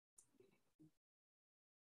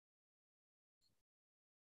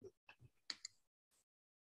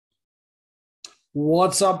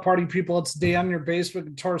What's up, party people? It's Dan, your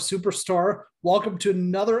basement guitar superstar. Welcome to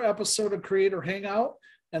another episode of Creator Hangout,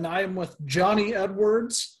 and I am with Jonny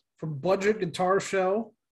Edwards from Budget Guitar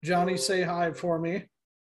Show. Jonny, say hi for me.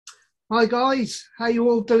 Hi guys, how you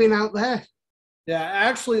all doing out there? Yeah,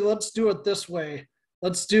 actually, let's do it this way.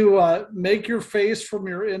 Let's do make your face from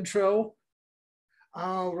your intro.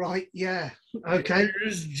 Oh, right, yeah, okay.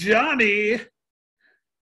 Here's Jonny.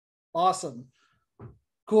 Awesome.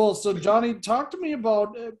 Cool. So, Jonny, talk to me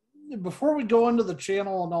about, before we go into the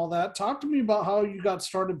channel and all that, talk to me about how you got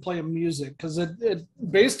started playing music. Because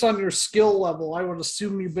based on your skill level, I would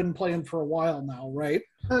assume you've been playing for a while now, right?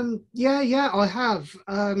 Yeah, I have.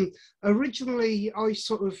 Originally, I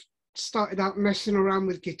sort of started out messing around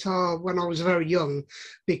with guitar when I was very young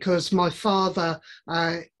because my father,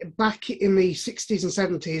 back in the 60s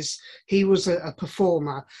and 70s, he was a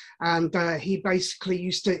performer, and he basically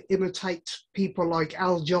used to imitate people like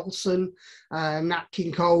Al Jolson, Nat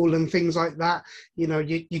King Cole and things like that. You know,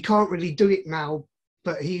 you can't really do it now,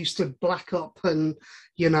 but he used to black up and,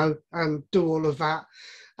 and do all of that.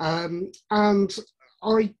 And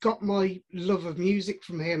I got my love of music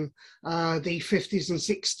from him, the 50s and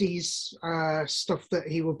 60s stuff that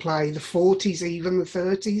he would play, the 40s, even the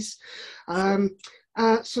 30s.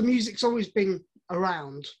 So music's always been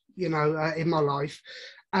around, in my life.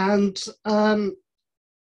 And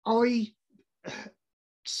I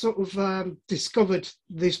sort of discovered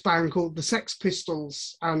this band called the Sex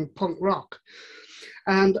Pistols and punk rock.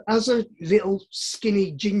 And as a little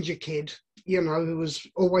skinny ginger kid, who was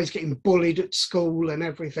always getting bullied at school and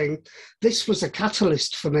everything, this was a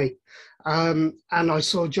catalyst for me. And I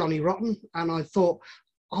saw Johnny Rotten and I thought,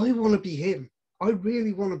 I want to be him. I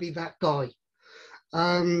really want to be that guy.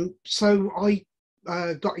 So I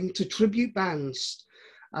got into tribute bands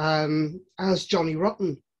as Johnny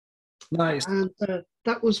Rotten. Nice. And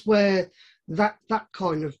that was where that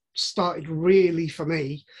kind of started really for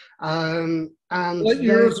me. And what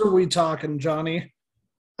years are we talking, Jonny?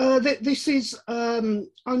 This is,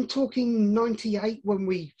 I'm talking 98 when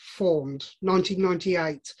we formed,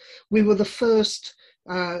 1998. We were the first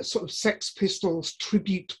sort of Sex Pistols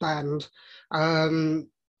tribute band in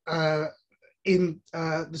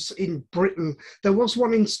Britain. There was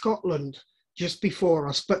one in Scotland just before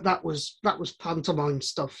us, but that was pantomime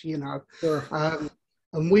stuff, Sure.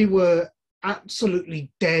 And we were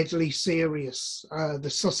absolutely deadly serious, the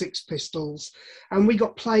Sussex Pistols, and we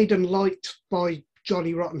got played and liked by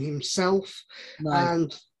Johnny Rotten himself. Nice.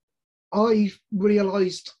 And I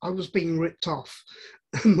realised I was being ripped off,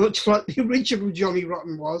 much like the original Johnny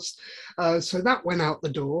Rotten was. So that went out the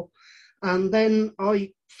door. And then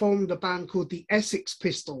I formed a band called the Essex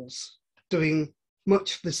Pistols, doing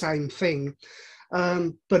much the same thing.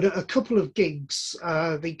 But at a couple of gigs,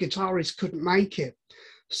 the guitarist couldn't make it.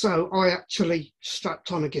 So I actually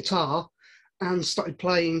strapped on a guitar and started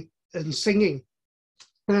playing and singing.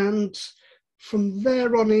 And from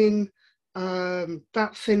there on in,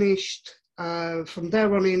 that finished. From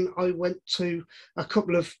there on in, I went to a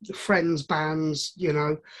couple of friends' bands,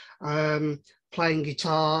 playing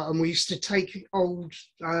guitar, and we used to take old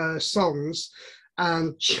songs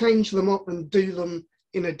and change them up and do them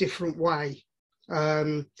in a different way.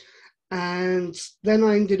 And then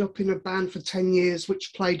I ended up in a band for 10 years,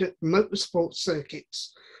 which played at motorsport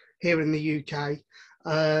circuits here in the UK.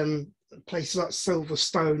 Places like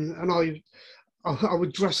Silverstone, and I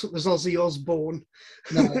would dress up as Ozzy Osbourne.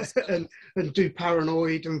 Nice. and do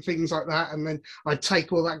Paranoid and things like that, and then I'd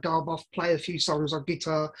take all that garb off, play a few songs on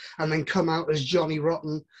guitar, and then come out as Johnny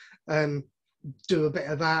Rotten and do a bit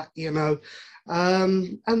of that, and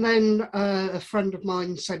then a friend of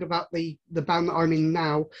mine said about the band that I'm in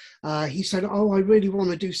now. He said, "Oh, I really want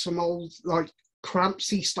to do some old like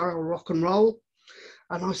Crampsy style rock and roll,"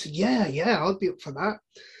 and I said, "Yeah, I'd be up for that."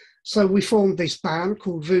 So we formed this band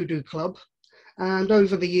called Voodoo Club. And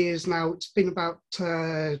over the years now, it's been about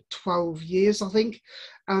 12 years, I think.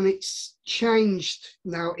 And it's changed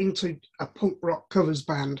now into a punk rock covers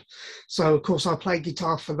band. So, of course, I play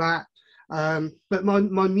guitar for that. But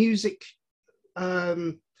my music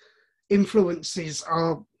influences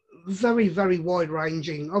are very, very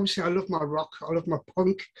wide-ranging. Obviously, I love my rock. I love my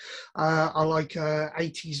punk. I like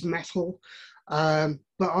 80s metal.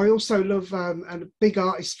 But I also love, and a big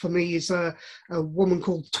artist for me is a woman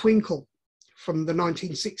called Twinkle from the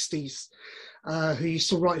 1960s, who used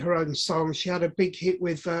to write her own songs. She had a big hit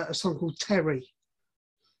with a song called Terry.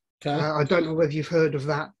 Okay. I don't know whether you've heard of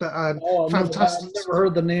that, but fantastic. I've never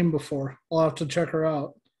heard the name before. I'll have to check her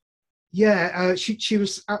out. Yeah, she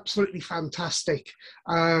was absolutely fantastic,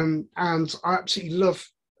 and I absolutely love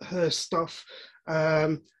her stuff.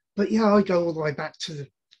 But yeah, I go all the way back to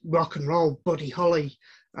rock and roll, Buddy Holly,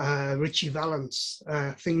 Richie Valens,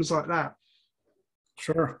 things like that.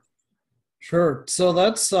 Sure. Sure. So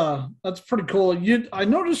that's pretty cool. I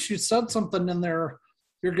noticed you said something in there.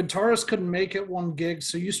 Your guitarist couldn't make it one gig,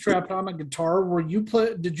 so you strapped on a guitar.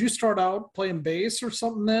 Did you start out playing bass or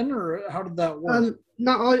something then, or how did that work?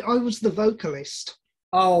 No, I was the vocalist.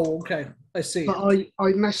 Oh, okay. I see. But I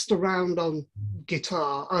messed around on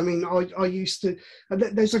guitar. I mean, I used to,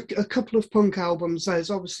 there's a couple of punk albums. There's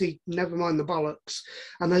obviously Nevermind the Bollocks.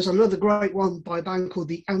 And there's another great one by a band called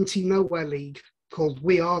the Anti-Nowhere League, called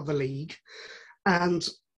We Are the League. And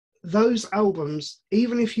those albums,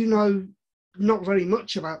 even if you know not very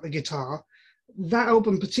much about the guitar, that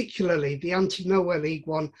album particularly, the Anti-Nowhere League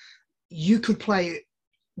one, you could play it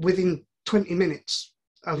within 20 minutes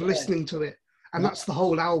of listening to it. And that's the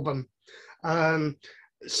whole album.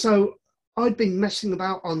 So I'd been messing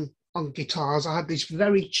about on guitars. I had this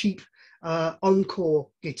very cheap Encore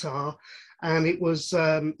guitar, and it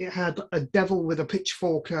had a devil with a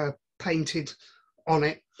pitchfork painted on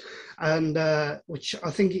it, and which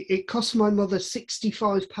I think it cost my mother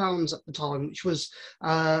 £65 at the time, which was,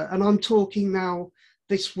 and I'm talking now,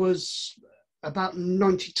 this was about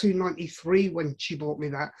 92, 93 when she bought me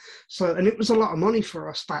that. So, and it was a lot of money for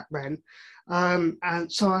us back then.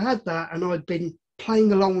 And so I had that, and I'd been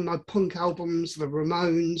playing along with my punk albums, the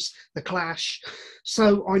Ramones, the Clash.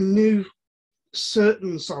 So I knew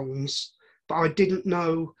certain songs, but I didn't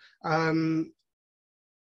know, I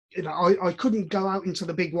couldn't go out into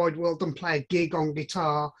the big wide world and play a gig on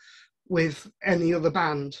guitar with any other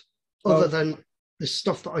band other than the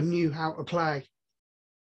stuff that I knew how to play.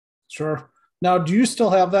 Sure. Now, do you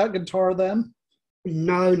still have that guitar then?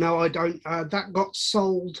 No, I don't. That got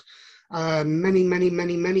sold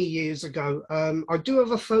many years ago. I do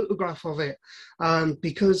have a photograph of it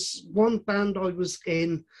because one band I was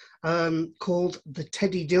in called the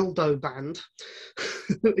Teddy Dildo Band,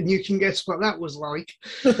 and you can guess what that was like.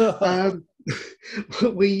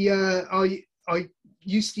 I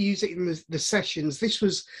used to use it in the sessions. This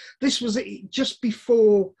was just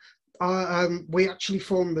before we actually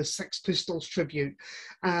formed the Sex Pistols tribute,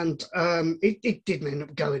 and it didn't end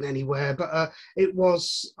up going anywhere, but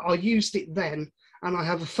I used it then, and I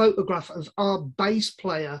have a photograph of our bass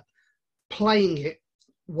player playing it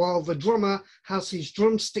while the drummer has his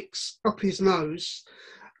drumsticks up his nose,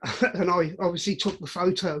 and I obviously took the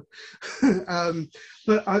photo.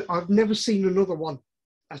 But I've never seen another one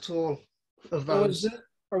at all of those.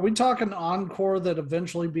 Are we talking Encore that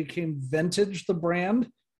eventually became Vintage, the brand?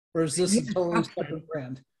 Or is this a totally separate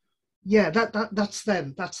brand? Yeah, that's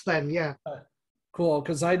them. That's them. Yeah. Cool,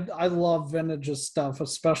 because I love Vintage's stuff,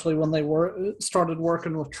 especially when they started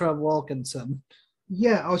working with Trev Wilkinson.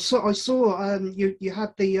 Yeah, I saw. You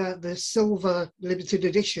had the silver limited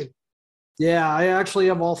edition. Yeah, I actually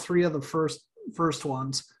have all three of the first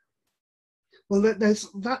ones. Well, there's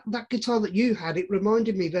that guitar that you had. It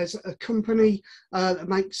reminded me. There's a company that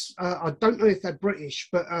makes. I don't know if they're British,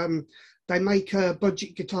 but they make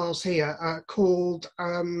budget guitars here called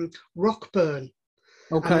Rockburn.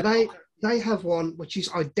 Okay. And they have one which is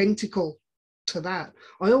identical to that.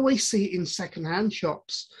 I always see it in secondhand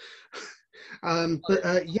shops.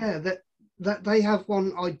 That they have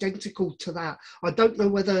one identical to that. I don't know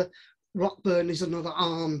whether Rockburn is another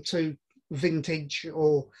arm to Vintage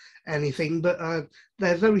or anything, but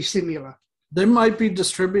they're very similar. They might be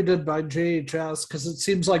distributed by JHS because it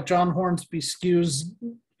seems like John Hornsby Skews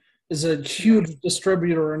is a huge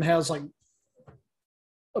distributor and has like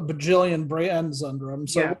a bajillion brands under him.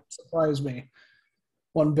 So it wouldn't surprise me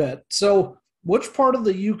one bit. So which part of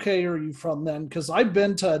the UK are you from then? Because I've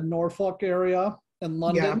been to Norfolk area and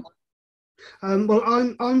London. Yeah. Well,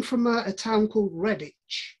 I'm from a town called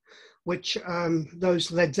Redditch, which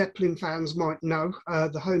those Led Zeppelin fans might know,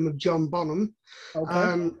 the home of John Bonham.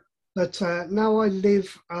 Okay. But now I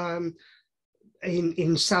live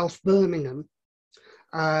in South Birmingham,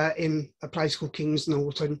 in a place called Kings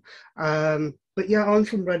Norton. But yeah, I'm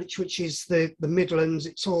from Redditch, which is the Midlands.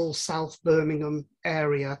 It's all South Birmingham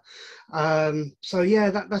area. So yeah,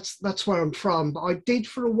 that's where I'm from. But I did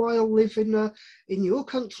for a while live in your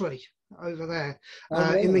country over there,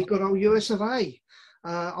 in the good old US of A.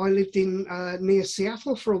 I lived in near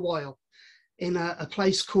Seattle for a while, in a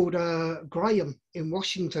place called Graham in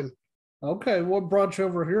Washington. Okay, what brought you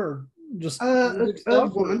over here? Just a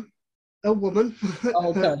woman,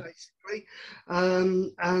 okay. Basically.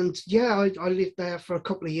 And yeah, I lived there for a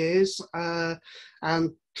couple of years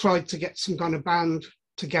and tried to get some kind of band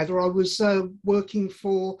together. I was working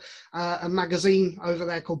for a magazine over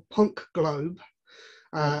there called Punk Globe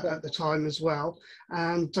at the time as well,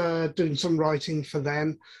 and doing some writing for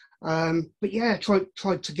them. But yeah,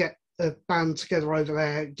 tried to get a band together over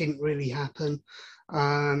there. It didn't really happen.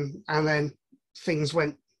 And then things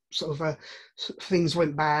went things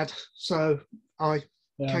went bad. So I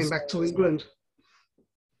came back to England.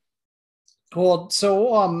 Cool.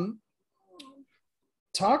 So,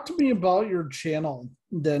 talk to me about your channel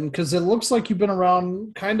then, because it looks like you've been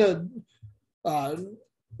around kind of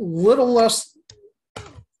little less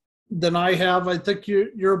than I have. I think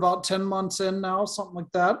you're about 10 months in now, something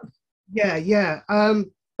like that. Yeah.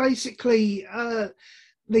 Basically,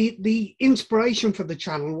 the inspiration for the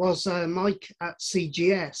channel was Mike at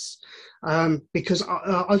CGS, because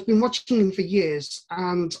I've been watching him for years,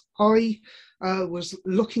 and I was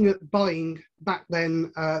looking at buying back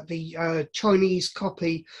then the Chinese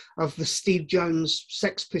copy of the Steve Jones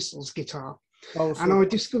Sex Pistols guitar. Oh, sure. And I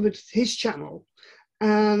discovered his channel,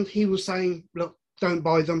 and he was saying, look, don't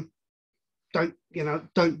buy them. Don't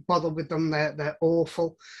bother with them. They're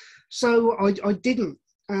awful. So I didn't.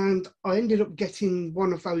 And I ended up getting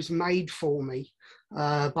one of those made for me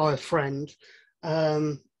by a friend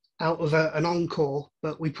out of an Encore,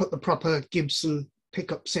 but we put the proper Gibson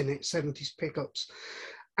pickups in it, 70s pickups.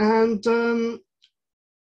 And during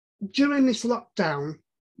this lockdown,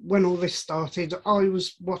 when all this started, I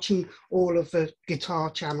was watching all of the guitar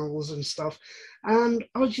channels and stuff. And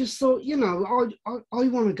I just thought, I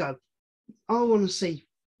want to go. I want to see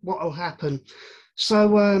what will happen.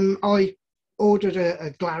 So I ordered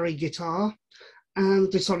a Glary guitar and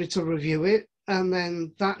decided to review it, and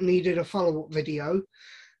then that needed a follow-up video,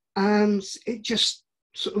 and it just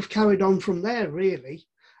sort of carried on from there, really.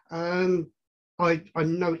 I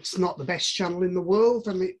know it's not the best channel in the world,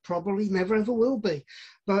 and it probably never ever will be,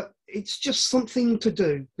 but it's just something to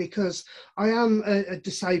do because I am a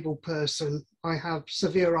disabled person. I have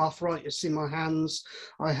severe arthritis in my hands.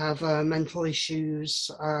 I have mental issues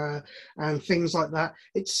and things like that.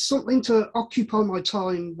 It's something to occupy my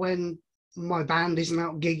time when my band isn't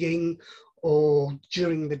out gigging or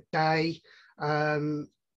during the day.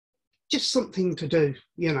 Just something to do,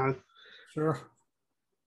 Sure.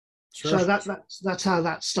 So that's how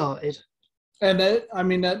that started. And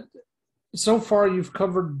so far you've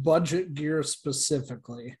covered budget gear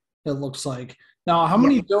specifically, it looks like. Now, how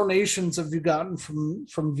many donations have you gotten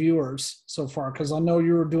from viewers so far? Because I know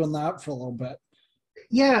you were doing that for a little bit.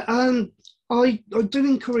 Yeah, I do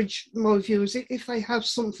encourage my viewers, if they have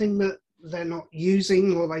something that they're not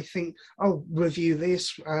using, or they think, oh, review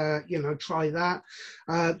this, try that,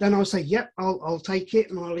 then I'll say, yep, I'll take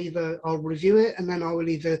it, and I'll review it, and then I will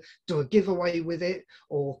either do a giveaway with it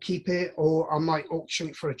or keep it, or I might auction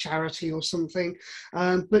it for a charity or something.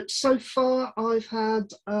 But so far I've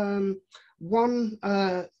had one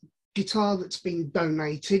guitar that's been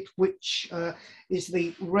donated, which is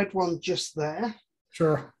the red one just there.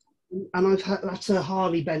 Sure. And that's a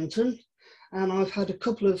Harley Benton. And I've had a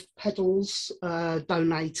couple of pedals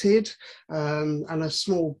donated and a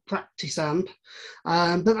small practice amp.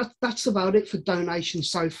 But that's about it for donations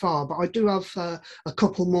so far. But I do have a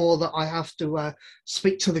couple more that I have to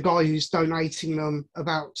speak to the guy who's donating them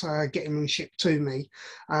about getting them shipped to me.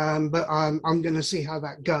 But I'm going to see how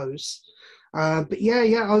that goes. But yeah,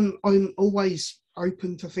 I'm always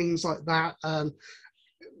open to things like that. I'm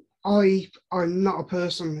not a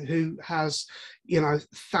person who has,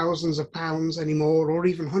 thousands of pounds anymore, or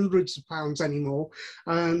even hundreds of pounds anymore.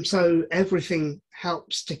 So everything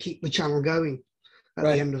helps to keep the channel going at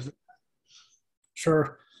the end of it.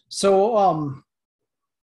 Sure. So,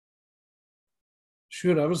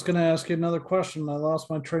 shoot, I was going to ask you another question. I lost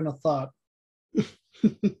my train of thought.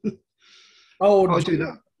 I'll do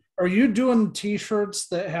that. Are you doing T-shirts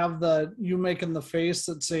that have you making the face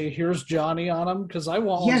that say "Here's Johnny" on them? Because I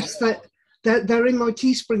want. Yes, they're in my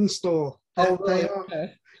Teespring store. Oh, really? They are.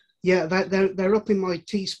 Okay. Yeah, they're up in my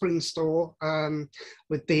Teespring store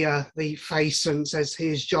with the face and says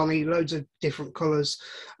 "Here's Johnny." Loads of different colours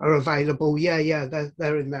are available. Yeah,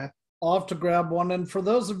 they're in there. I'll have to grab one. And for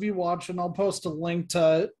those of you watching, I'll post a link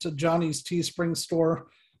to Johnny's Teespring store.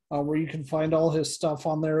 Where you can find all his stuff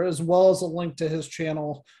on there, as well as a link to his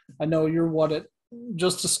channel. I know you're at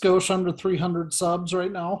just a skosh under 300 subs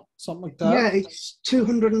right now, something like that. Yeah, it's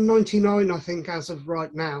 299, I think, as of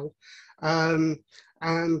right now.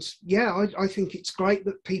 And yeah, I think it's great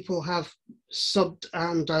that people have subbed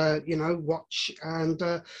and watch, and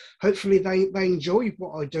hopefully they enjoy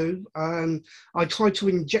what I do. I try to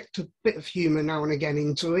inject a bit of humour now and again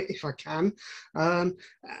into it if I can, and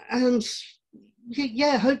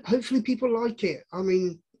yeah, hopefully people like it. I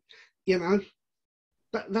mean,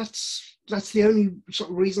 that's the only sort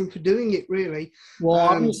of reason for doing it, really. Well,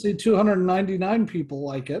 obviously 299 people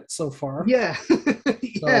like it so far. Yeah.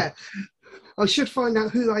 Yeah. I should find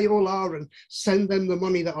out who they all are and send them the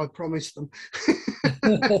money that I promised them.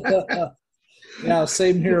 Yeah,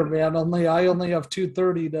 same here, man. I only have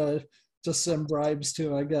 230 to send bribes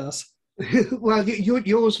to, I guess. Well,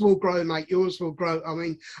 yours will grow, mate. Yours will grow. I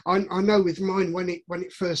mean, I know with mine when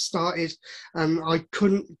it first started, I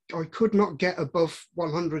could not get above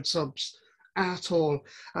 100 subs at all,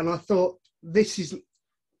 and I thought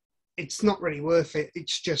it's not really worth it.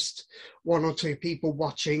 It's just one or two people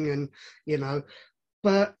watching, and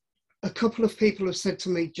But a couple of people have said to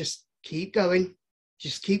me, just keep going,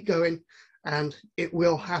 and it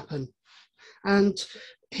will happen. And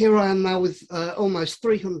here I am now with almost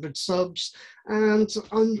 300 subs, and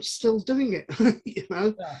I'm still doing it.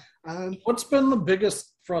 Yeah. What's been the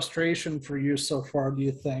biggest frustration for you so far, do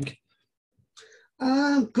you think?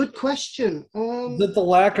 Good question. Is it the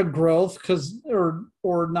lack of growth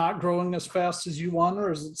or not growing as fast as you want,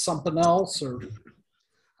 or is it something else? Or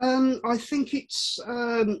I think it's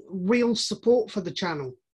real support for the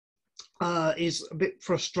channel is a bit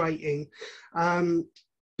frustrating,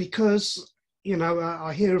 because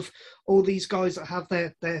I hear of all these guys that have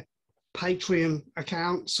their Patreon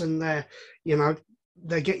accounts, and they're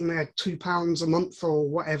getting their £2 a month or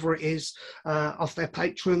whatever it is off their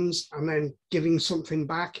patrons, and then giving something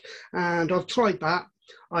back. And I've tried that.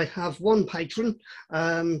 I have one patron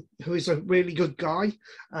who is a really good guy,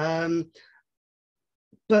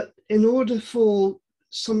 but in order for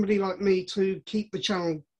somebody like me to keep the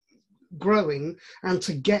channel growing and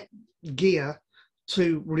to get gear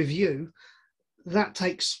to review, that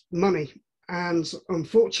takes money. And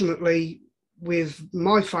unfortunately, with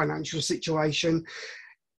my financial situation,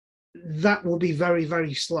 that will be very,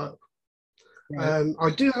 very slow. Right. I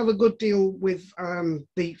do have a good deal with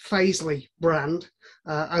the Faisley brand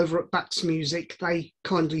over at Bats Music. They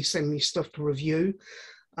kindly send me stuff to review.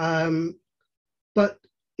 But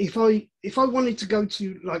if I wanted to go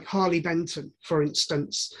to like Harley Benton, for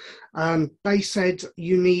instance, they said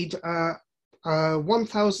you need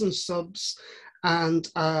 1,000 subs and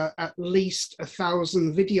at least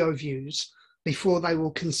 1,000 video views before they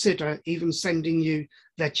will consider even sending you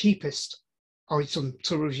their cheapest item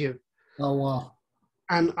to review. Oh, wow.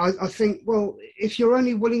 And I think, well, if you're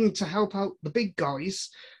only willing to help out the big guys,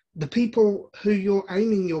 the people who you're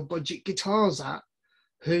aiming your budget guitars at,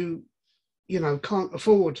 who, can't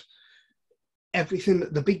afford everything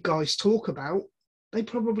that the big guys talk about, they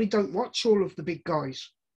probably don't watch all of the big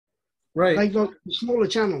guys. Right. They like the smaller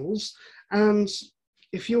channels. And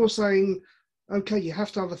if you're saying, okay, you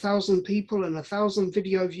have to have 1,000 people and 1,000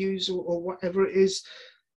 video views or whatever it is,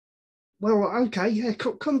 well, okay, yeah,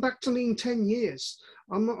 come back to me in 10 years.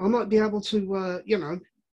 I might be able to,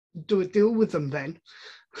 do a deal with them then.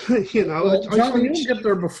 Well, Jonny, you'll get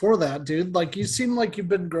there before that, dude. Like, you seem like you've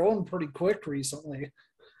been growing pretty quick recently.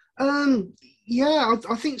 Yeah,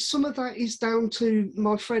 I think some of that is down to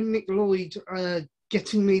my friend Nick Lloyd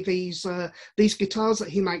getting me these guitars that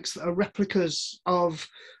he makes that are replicas of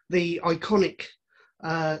the iconic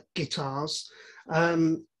guitars.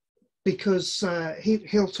 Because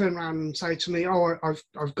he'll turn around and say to me, "Oh,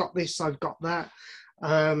 I've got this, I've got that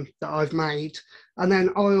that I've made," and then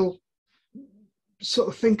I'll sort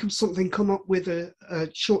of think of something, come up with a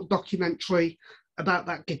short documentary about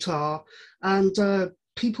that guitar, and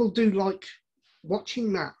people do like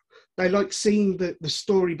watching that. They like seeing the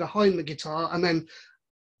story behind the guitar, and then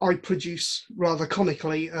I produce rather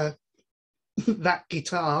comically that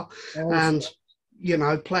guitar and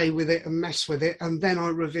play with it and mess with it, and then I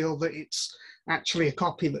reveal that it's actually a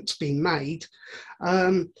copy that's been made.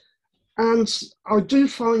 And I do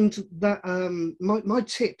find that my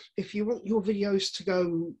tip, if you want your videos to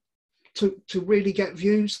go to really get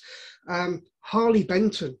views, Harley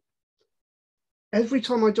Benton. Every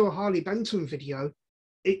time I do a Harley Benton video,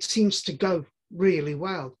 it seems to go really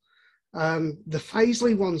well. The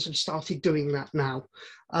Faisley ones have started doing that now.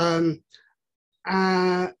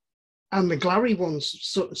 And the Glary ones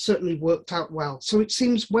certainly worked out well. So it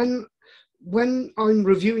seems when I'm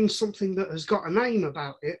reviewing something that has got a name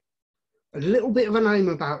about it, a little bit of a name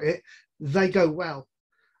about it, they go well.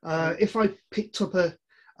 If I picked up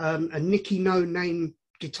a Nicky No Name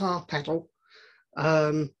guitar pedal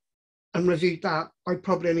and reviewed that, I'd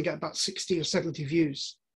probably only get about 60 or 70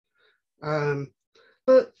 views.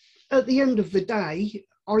 But at the end of the day,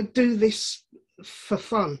 I do this for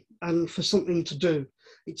fun and for something to do.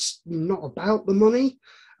 It's not about the money,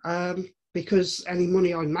 because any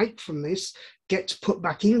money I make from this gets put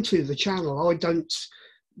back into the channel. I don't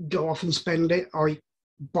go off and spend it. I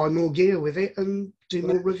buy more gear with it and do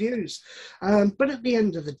more reviews. But at the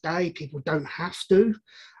end of the day, people don't have to.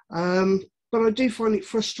 But I do find it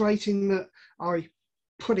frustrating that I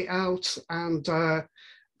put it out and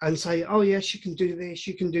say, oh yes, you can do this,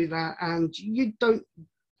 you can do that, and you don't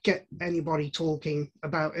get anybody talking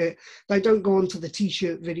about it. They don't go onto the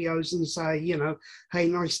t-shirt videos and say, you know, hey,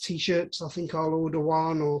 nice t-shirts, I think I'll order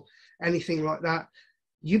one, or anything like that.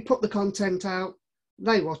 You put the content out,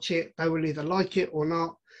 they watch it, they will either like it or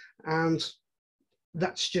not, and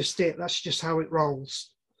that's just it. That's just how it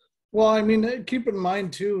rolls. Well, I mean, keep in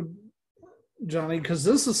mind too, Jonny, because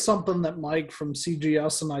this is something that Mike from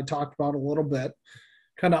CGS and I talked about a little bit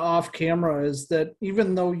kind of off camera, is that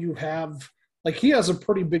even though you have, like, he has a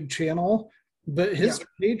pretty big channel, but his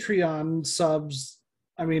Patreon subs,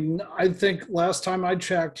 I mean, I think last time I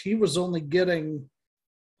checked, he was only getting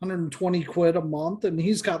 120 quid a month, and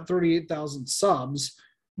he's got 38,000 subs.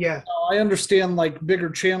 Yeah. Now, I understand like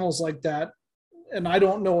bigger channels like that, and I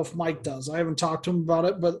don't know if Mike does. I haven't talked to him about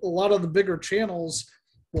it, but a lot of the bigger channels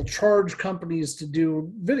will charge companies to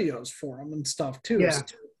do videos for them and stuff too. Yeah. So,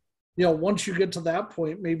 you know, once you get to that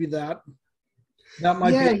point, maybe that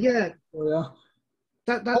might be. Yeah.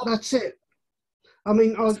 That's it. I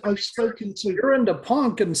mean, I've spoken to. You're into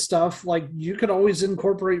punk and stuff. Like, you could always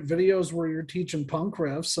incorporate videos where you're teaching punk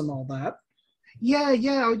riffs and all that. Yeah,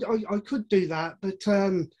 I could do that, but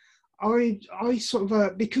I sort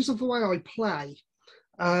of because of the way I play,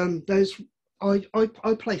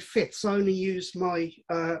 I play fifths. I only use my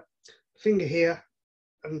finger here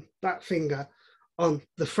and that finger on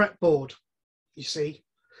the fretboard, you see,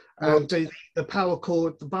 and do the power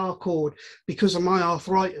chord, the bar chord. Because of my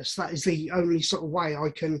arthritis, that is the only sort of way I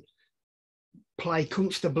can play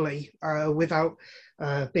comfortably without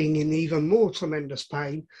being in even more tremendous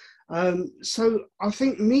pain. So I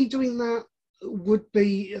think me doing that would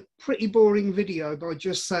be a pretty boring video by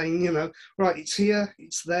just saying, you know, right, it's here,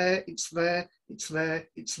 it's there, it's there, it's there,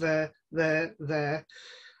 it's there, there.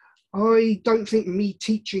 I don't think me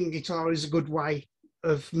teaching guitar is a good way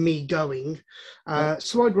of me going.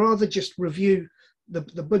 So I'd rather just review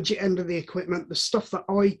the budget end of the equipment, the stuff that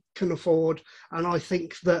I can afford. And I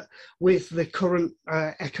think that with the current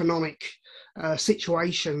economic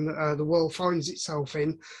situation the world finds itself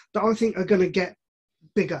in, that I think are going to get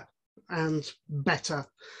bigger and better.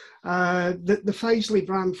 The Faisley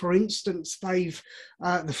brand, for instance, they've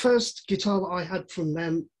the first guitar that I had from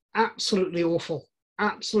them, absolutely awful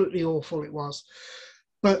it was.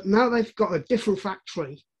 But now they've got a different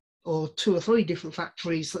factory, or 2 or 3 different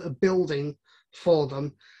factories that are building for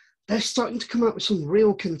them. They're starting to come out with some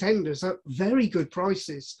real contenders at very good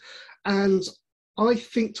prices. And I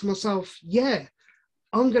think to myself, yeah,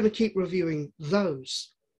 I'm going to keep reviewing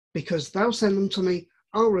those, because they'll send them to me,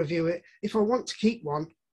 I'll review it. If I want to keep one,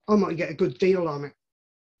 I might get a good deal on it.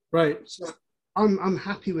 Right. So I'm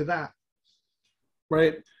happy with that.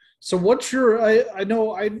 Right. So what's your, I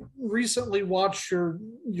know I recently watched your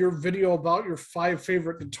video about your 5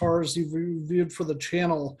 favorite guitars you've reviewed for the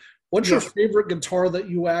channel. What's your favorite guitar that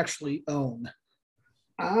you actually own?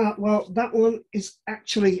 Well, that one is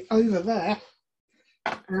actually over there.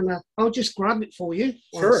 And I'll just grab it for you.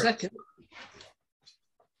 Sure. 1 second.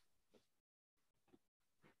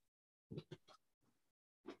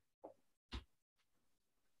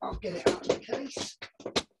 I'll get it out of the case.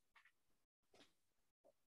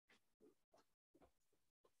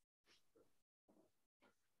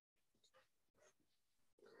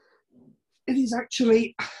 It is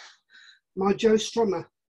actually my Joe Strummer.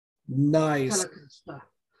 Nice.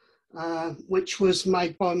 Telecaster, which was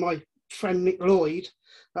made by my friend Nick Lloyd.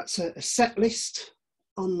 That's a set list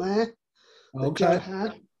on there that Joe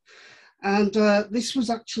had. And this was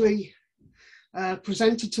actually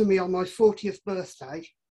presented to me on my 40th birthday.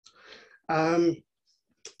 And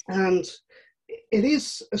it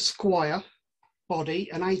is a Squire body,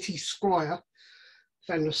 an 80s Squire,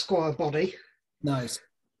 Fender Squire body. Nice.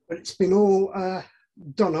 But it's been all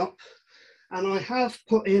done up. And I have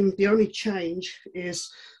put in, the only change is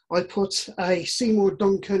I put a Seymour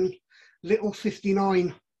Duncan little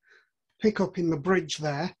 59 pickup in the bridge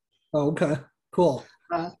there. Oh, okay, cool.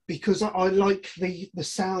 Because I like the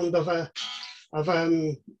sound of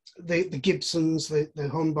the Gibsons, the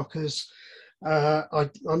humbuckers.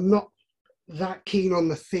 I'm not that keen on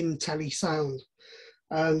the thin telly sound,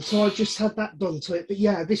 so I just had that done to it. But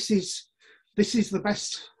yeah, this is the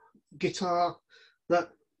best guitar that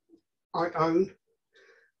I own.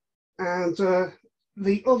 And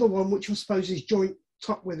the other one, which I suppose is joint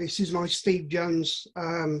top with this, is my Steve Jones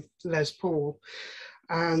Les Paul,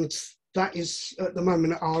 and that is at the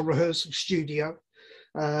moment at our rehearsal studio,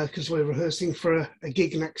 because we're rehearsing for a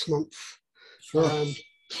gig next month. Sure.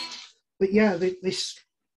 But yeah, this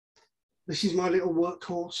is my little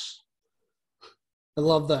workhorse. I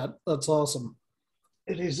love that. That's awesome.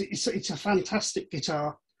 It is. It's a fantastic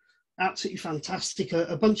guitar, absolutely fantastic.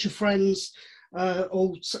 A bunch of friends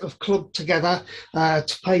all sort of clubbed together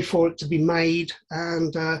to pay for it to be made,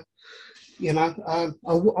 and I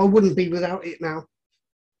wouldn't be without it now.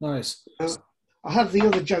 Nice. I have the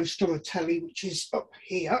other Joe Strummer telly, which is up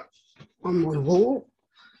here on my wall.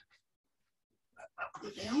 Up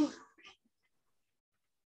and down.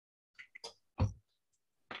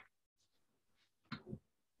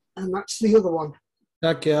 And that's the other one.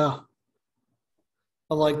 Heck yeah.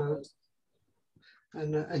 I like those.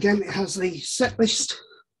 And again, it has the set list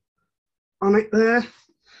on it there.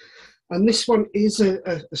 And this one is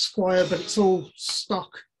a Squire, but it's all stock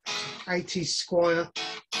 80s Squire.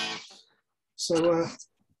 So,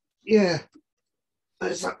 yeah,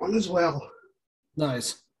 there's that one as well.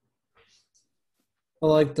 Nice. I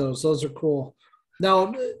like those. Those are cool.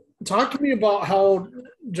 Now, talk to me about how,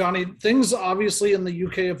 Jonny, things obviously in the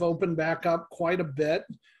UK have opened back up quite a bit.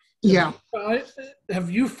 Yeah.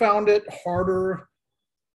 Have you found it harder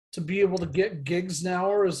to be able to get gigs now,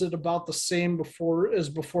 or is it about the same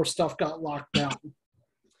before stuff got locked down?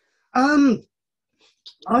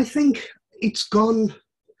 I think it's gone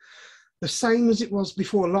the same as it was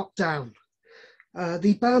before lockdown.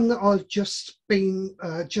 The band that I've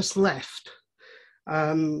just left,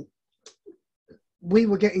 we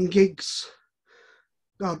were getting gigs.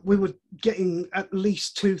 God, we were getting at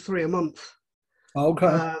least 2-3 a month.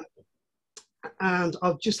 Okay. And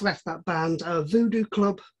I've just left that band. Voodoo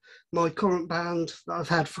Club, my current band that I've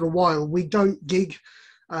had for a while, we don't gig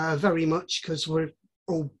very much because we're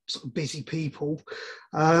all sort of busy people.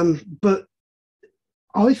 But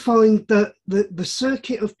I find that the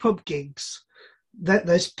circuit of pub gigs, that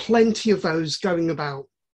there's plenty of those going about.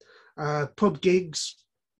 Pub gigs,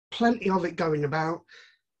 plenty of it going about.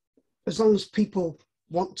 As long as people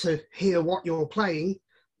want to hear what you're playing,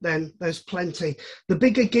 then there's plenty. The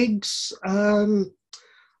bigger gigs, I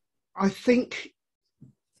think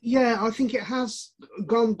it has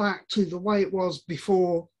gone back to the way it was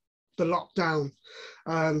before the lockdown.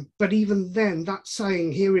 But even then, that's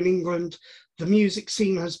saying here in England, the music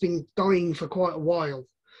scene has been dying for quite a while.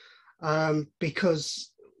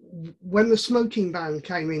 Because when the smoking ban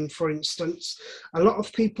came in, for instance, a lot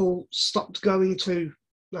of people stopped going to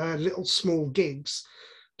little small gigs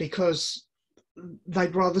because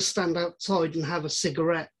they'd rather stand outside and have a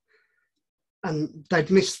cigarette, and they'd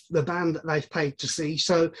miss the band that they've paid to see.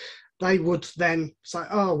 So they would then say,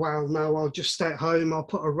 oh, well, no, I'll just stay at home. I'll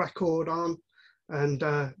put a record on and,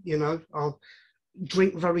 I'll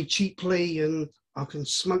drink very cheaply and I can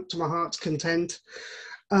smoke to my heart's content.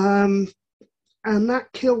 And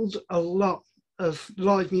that killed a lot of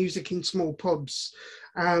live music in small pubs.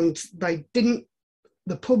 And the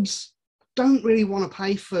pubs don't really want to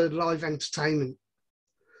pay for live entertainment.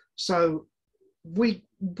 So we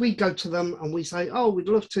go to them and we say, oh, we'd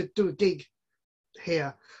love to do a gig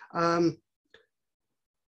here.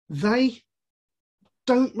 They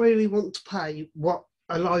don't really want to pay what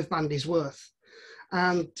a live band is worth.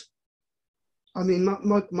 And I mean,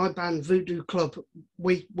 my band Voodoo Club,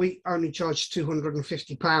 we only charge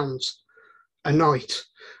 £250 a night.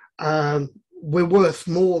 We're worth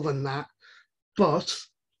more than that, but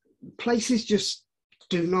places just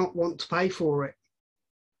do not want to pay for it.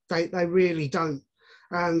 They really don't.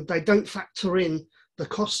 And they don't factor in the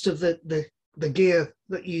cost of the gear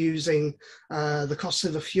that you're using, the cost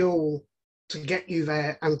of the fuel to get you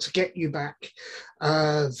there and to get you back,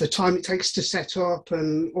 the time it takes to set up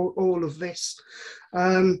and all of this.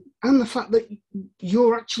 And the fact that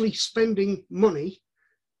you're actually spending money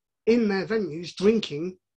in their venues,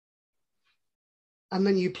 drinking, and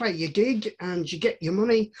then you play your gig and you get your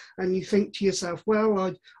money and you think to yourself,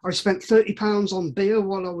 well, I spent £30 on beer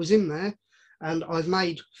while I was in there and I've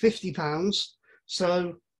made £50.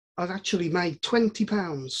 So I've actually made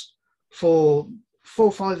 £20 for 4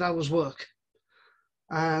 or 5 hours work.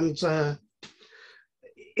 And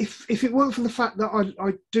if it weren't for the fact that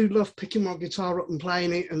I do love picking my guitar up and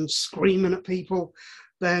playing it and screaming at people,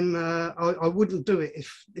 then I wouldn't do it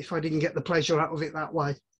if I didn't get the pleasure out of it that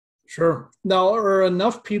way. Sure. Now, are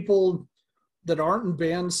enough people that aren't in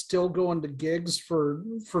bands still going to gigs for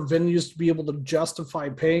venues to be able to justify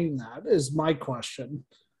paying that, is my question.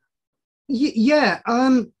 Yeah.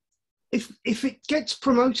 If it gets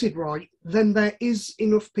promoted right, then there is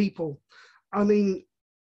enough people. I mean,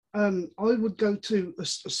 I would go to a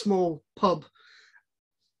small pub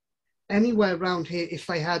anywhere around here if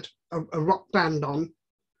they had a rock band on,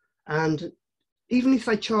 and even if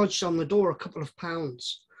they charged on the door a couple of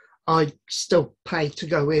pounds, I'd still pay to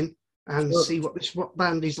go in and see what this rock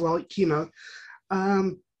band is like,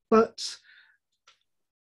 But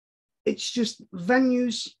it's just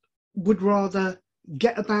venues would rather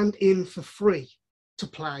get a band in for free to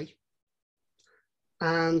play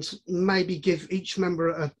and maybe give each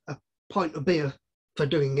member a pint of beer for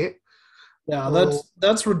doing it. Yeah, Or,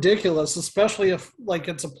 that's ridiculous, especially if like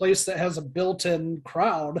it's a place that has a built-in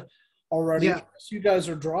crowd already. yeah. Plus you guys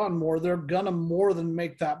are drawing more, they're gonna more than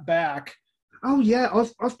make that back. Oh yeah,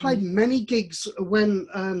 I've played many gigs when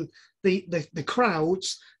the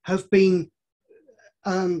crowds have been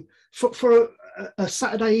for a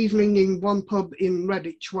Saturday evening in one pub in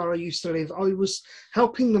Redditch where I used to live. I was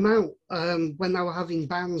helping them out when they were having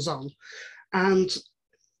bands on, and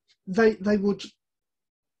they would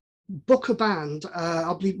book a band.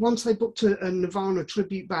 I believe once they booked a Nirvana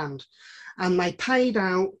tribute band, and they paid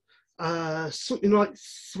out something like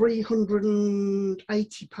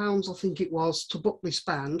 £380, I think it was, to book this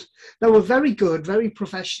band. They were very good, very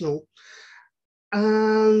professional,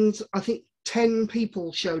 and I think 10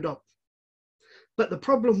 people showed up. But the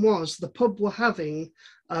problem was the pub were having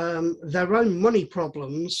their own money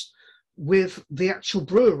problems with the actual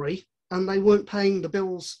brewery, and they weren't paying the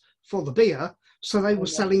bills for the beer, so they were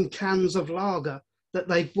selling cans of lager that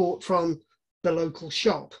they bought from the local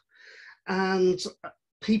shop. And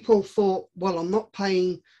people thought, well, I'm not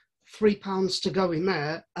paying £3 to go in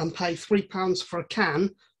there and pay £3 for a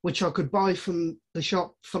can, which I could buy from the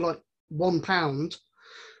shop for like £1.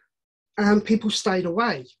 And people stayed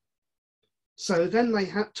away. So then they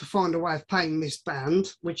had to find a way of paying this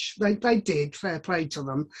band, which they did, fair play to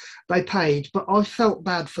them. They paid, but I felt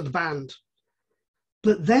bad for the band.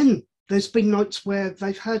 But then there's been nights where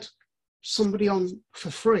they've had somebody on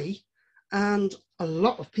for free and a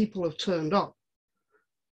lot of people have turned up.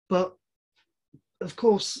 But of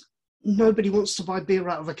course, nobody wants to buy beer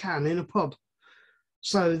out of a can in a pub.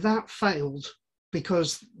 So that failed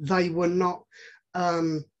because they were not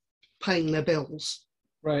paying their bills.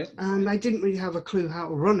 Right. And they didn't really have a clue how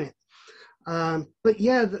to run it. But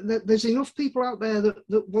yeah, there's enough people out there that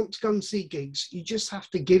want to go and see gigs. You just have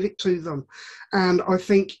to give it to them. And I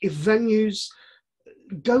think if venues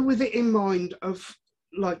go with it in mind of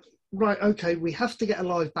like, right, okay, we have to get a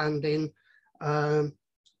live band in,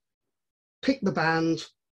 pick the band,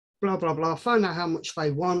 blah, blah, blah, find out how much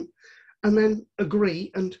they want, and then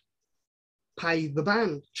agree and pay the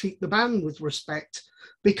band, treat the band with respect,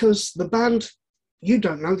 because the band, you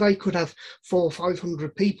don't know, they could have 400 or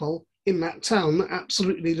 500 people in that town that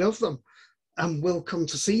absolutely love them and will come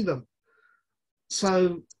to see them.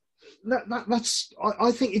 So that's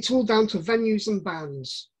I think it's all down to venues and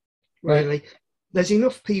bands, really. Right. There's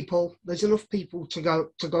enough people to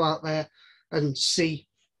go out there and see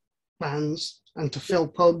bands and to fill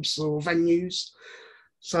pubs or venues.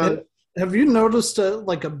 So have you noticed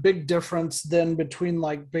like a big difference then between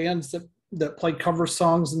like bands that play cover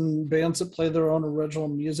songs and bands that play their own original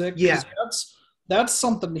music? Yeah, that's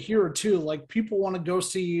something to hear too. Like people want to go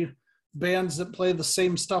see bands that play the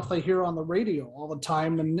same stuff they hear on the radio all the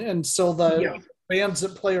time, and so the bands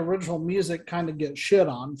that play original music kind of get shit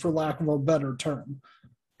on, for lack of a better term.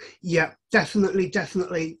 Yeah, definitely.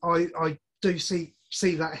 I do see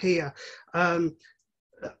that here. My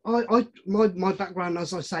background,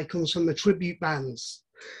 as I say, comes from the tribute bands,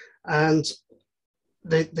 and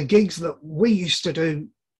the gigs that we used to do,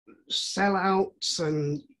 sellouts,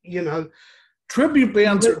 and tribute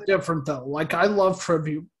bands are different though. Like I love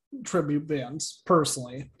tribute bands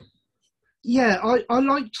personally. Yeah, I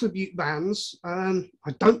like tribute bands. I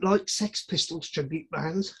don't like Sex Pistols tribute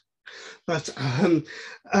bands, but a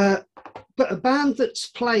band that's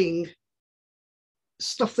playing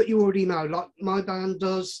stuff that you already know, like my band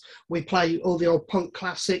does. We play all the old punk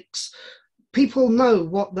classics. People know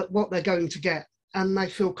what they're going to get, and they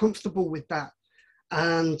feel comfortable with that.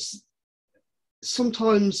 And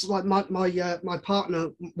sometimes, like my partner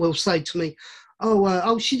will say to me,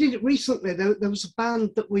 "Oh, she did it recently. There was a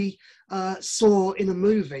band that we saw in a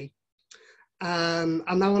movie, and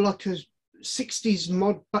they were like a 60s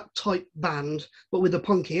mod type band, but with a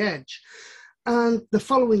punky edge." And the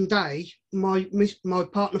following day, my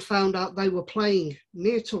partner found out they were playing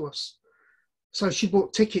near to us. So she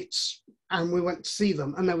bought tickets and we went to see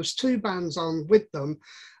them. And there was 2 bands on with them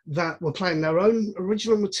that were playing their own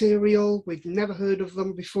original material. We'd never heard of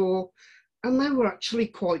them before. And they were actually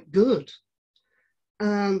quite good.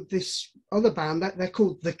 And this other band, they're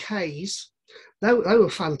called The K's. They were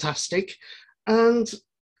fantastic. And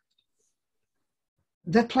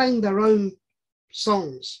they're playing their own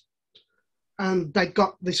songs. And they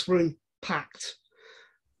got this room packed.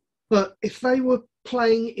 But if they were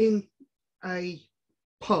playing in a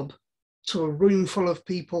pub to a room full of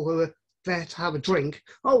people who are there to have a drink,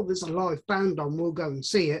 oh, there's a live band on, we'll go and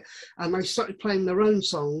see it, and they started playing their own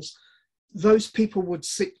songs, those people would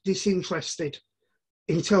sit disinterested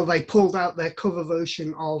until they pulled out their cover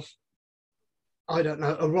version of, I don't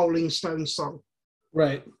know, a Rolling Stones song.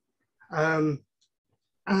 Right. And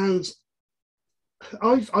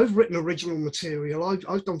I've written original material.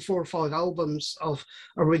 I've done 4 or 5 albums of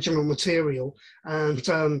original material, and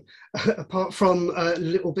apart from a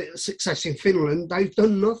little bit of success in Finland, they've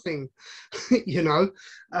done nothing, you know.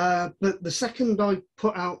 But the second I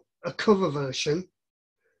put out a cover version,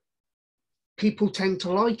 people tend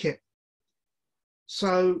to like it.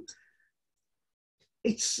 So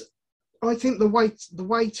I think the way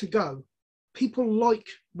to go. People like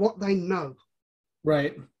what they know.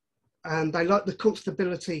 Right. And they like the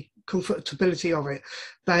comfortability of it.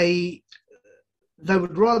 They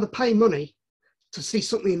would rather pay money to see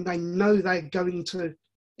something they know they're going to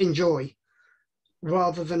enjoy,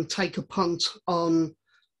 rather than take a punt on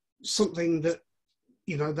something that,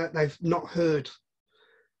 you know, that they've not heard.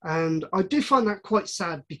 And I do find that quite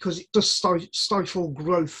sad, because it does stifle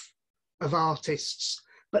growth of artists.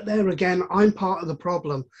 But there again, I'm part of the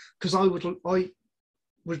problem, because I would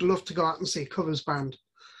love to go out and see a covers band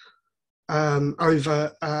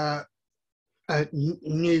over a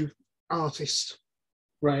new artist.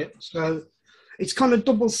 Right. So it's kind of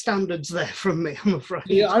double standards there from me, I'm afraid.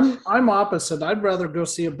 Yeah, I'm opposite. I'd rather go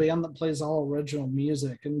see a band that plays all original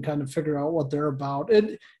music and kind of figure out what they're about.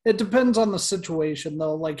 It depends on the situation,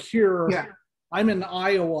 though. Like here, Yeah. I'm in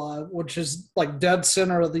Iowa, which is like dead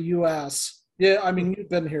center of the U.S. Yeah, I mean, you've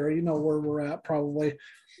been here. You know where we're at, probably.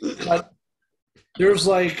 But there's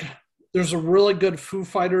a really good Foo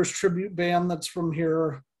Fighters tribute band that's from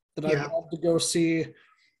here that I'd love to go see.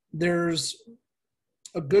 There's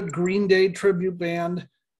a good Green Day tribute band.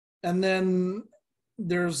 And then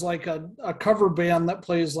there's like a cover band that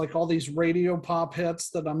plays like all these radio pop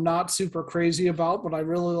hits that I'm not super crazy about, but I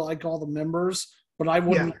really like all the members. But I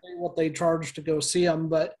wouldn't pay what they charge to go see them.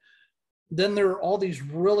 But then there are all these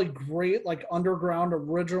really great like underground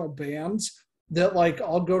original bands that like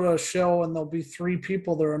I'll go to a show and there'll be 3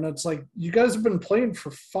 people there, and it's like, you guys have been playing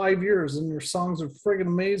for 5 years and your songs are friggin'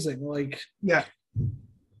 amazing. Like,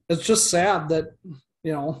 it's just sad that,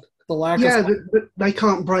 you know, the lack of they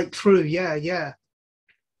can't break through. Yeah.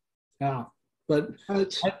 But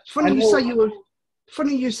funny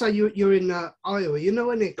you say you're in Iowa. You're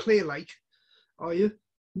nowhere near Clear Lake, are you?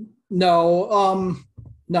 No.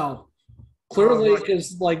 Clear Lake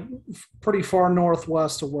is like pretty far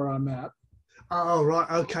northwest of where I'm at. Oh, right.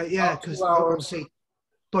 Okay. Yeah. Because obviously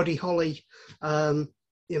Buddy Holly,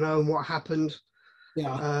 you know, and what happened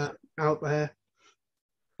out there.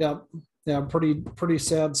 Yeah. Pretty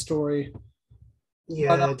sad story.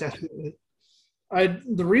 Yeah, but, definitely.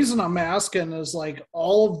 The reason I'm asking is like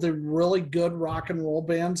all of the really good rock and roll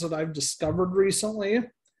bands that I've discovered recently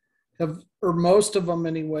or most of them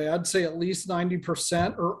anyway, I'd say at least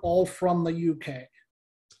 90% are all from the UK.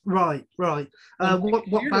 Right. What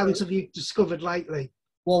bands have you discovered lately?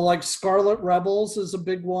 Well, like Scarlet Rebels is a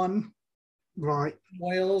big one. Right.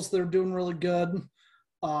 Wales, they're doing really good.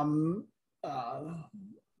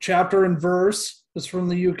 Chapter and Verse is from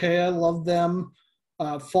the UK. I love them.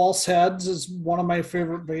 False Heads is one of my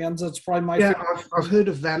favorite bands. That's probably my favorite. I've heard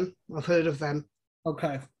of them.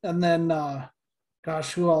 Okay. And then,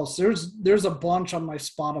 gosh, who else? There's a bunch on my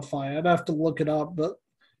Spotify. I'd have to look it up, but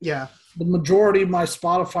yeah, the majority of my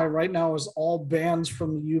Spotify right now is all bands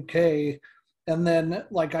from the UK. And then,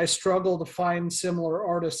 like, I struggle to find similar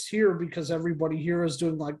artists here because everybody here is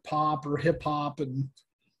doing like pop or hip hop and.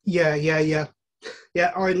 Yeah. I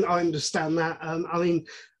understand that. I mean,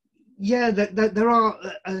 there are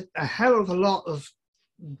a hell of a lot of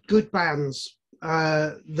good bands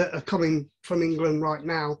that are coming from England right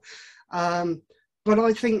now, but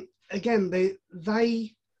I think again they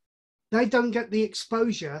don't get the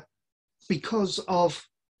exposure because of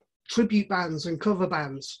tribute bands and cover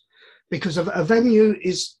bands, because a venue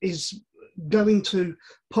is going to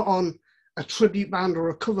put on a tribute band or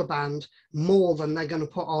a cover band more than they're going to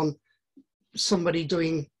put on somebody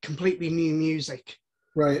doing completely new music.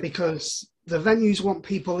 Right. Because the venues want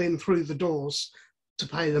people in through the doors to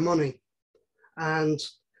pay the money. And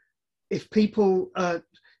if people are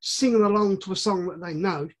singing along to a song that they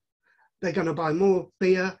know, they're going to buy more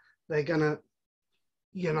beer. They're going to,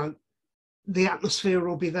 you know, the atmosphere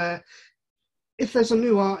will be there. If there's a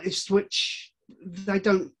new artist which they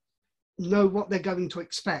don't know what they're going to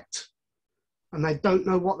expect and they don't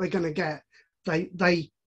know what they're going to get, they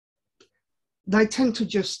tend to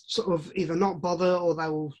just sort of either not bother, or they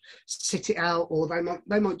will sit it out, or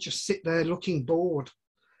they might just sit there looking bored.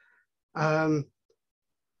 So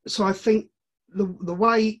I think the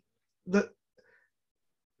way that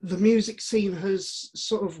the music scene has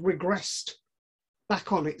sort of regressed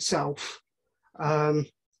back on itself.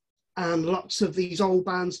 And lots of these old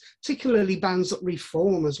bands, particularly bands that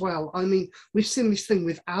reform as well. I mean, we've seen this thing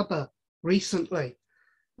with ABBA recently.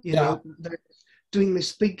 You know, they're doing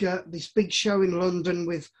this big show in London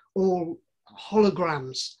with all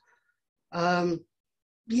holograms.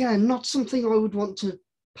 Not something I would want to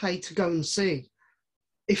pay to go and see.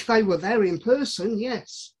 If they were there in person,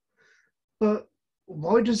 yes. But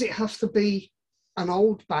why does it have to be an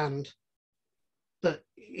old band that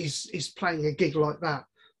is playing a gig like that?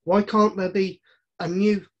 Why can't there be a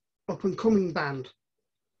new up-and-coming band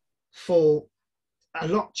for a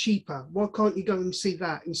lot cheaper? Why can't you go and see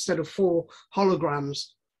that instead of 4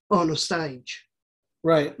 holograms on a stage?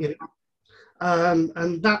 Right. You know?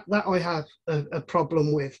 And that I have a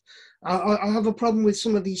problem with. I have a problem with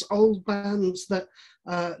some of these old bands that,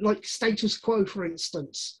 like Status Quo, for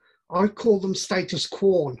instance. I call them Status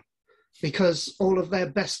Quorn because all of their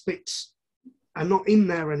best bits are not in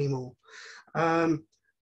there anymore.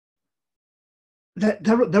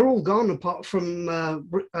 They're all gone apart from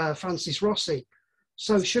Francis Rossi.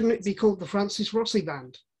 So shouldn't it be called the Francis Rossi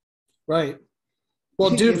Band? Right.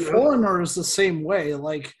 Well, dude, Foreigner is the same way.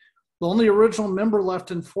 Like, the only original member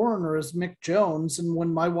left in Foreigner is Mick Jones. And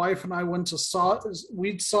when my wife and I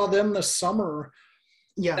we saw them this summer.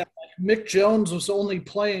 Yeah. And Mick Jones was only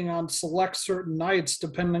playing on select certain nights,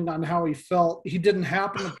 depending on how he felt. He didn't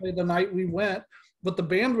happen to play the night we went, but the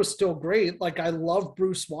band was still great. Like, I love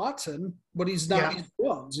Bruce Watson, but he's not Mick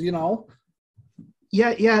Jones, you know?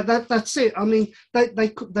 Yeah, that's it. I mean, they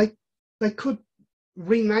could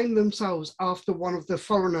rename themselves after one of the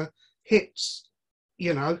Foreigner hits,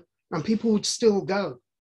 you know, and people would still go.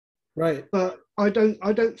 Right. But I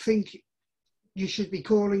don't think you should be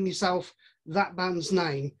calling yourself that band's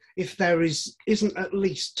name if there isn't at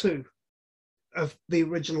least 2 of the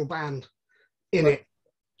original band in it,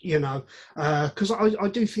 you know, because I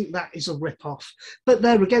do think that is a rip-off. But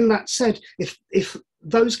there again, that said, if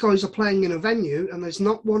those guys are playing in a venue and there's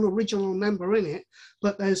not one original member in it,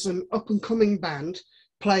 but there's an up-and-coming band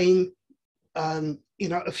playing, you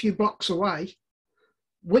know, a few blocks away,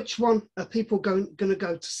 which one are people going to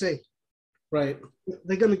go to see? Right.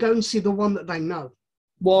 They're going to go and see the one that they know.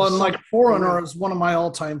 Well, and like Foreigner is one of my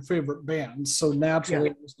all-time favorite bands, so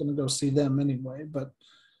naturally I was going to go see them anyway. But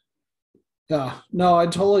yeah, no, I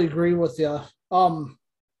totally agree with you.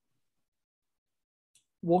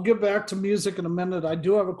 We'll get back to music in a minute. I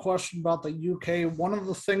do have a question about the UK. One of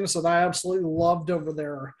the things that I absolutely loved over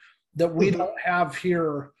there that we don't have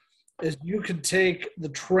here is you could take the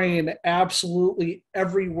train absolutely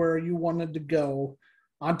everywhere you wanted to go,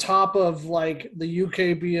 on top of like the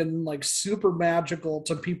UK being like super magical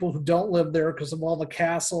to people who don't live there because of all the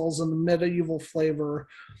castles and the medieval flavor.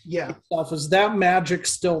 Yeah. Stuff. Is that magic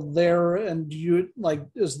still there? And do you like,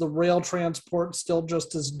 is the rail transport still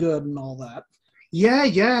just as good and all that? Yeah.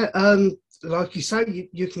 Like you say,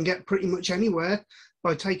 you can get pretty much anywhere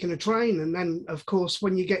by taking a train. And then, of course,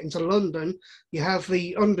 when you get into London, you have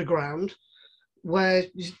the Underground, where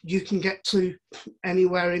you can get to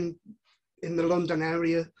anywhere in the London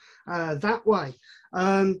area that way.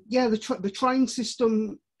 The train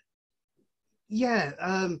system,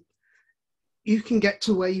 you can get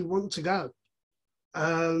to where you want to go.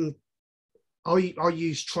 I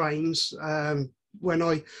use trains when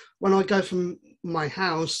I go from my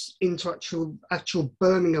house into actual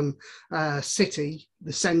Birmingham city,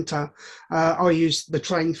 the centre. I use the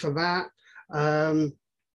train for that.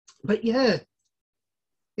 But yeah,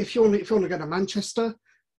 if you want to go to Manchester,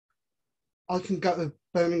 I can go to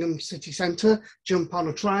Birmingham city centre, jump on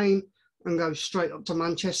a train and go straight up to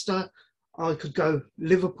Manchester. I could go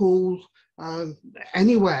Liverpool,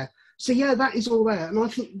 anywhere. So yeah, that is all there. And I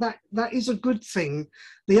think that is a good thing.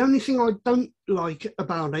 The only thing I don't like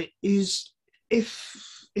about it is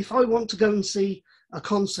if I want to go and see a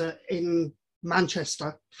concert in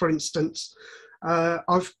Manchester, for instance,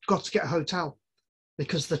 I've got to get a hotel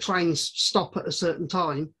because the trains stop at a certain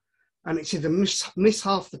time and it's either miss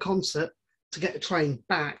half the concert to get a train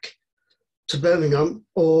back to Birmingham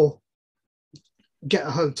or get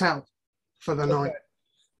a hotel for the night.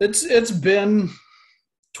 It's been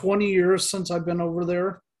 20 years since I've been over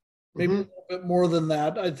there, maybe a little bit more than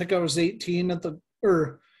that. I think I was 18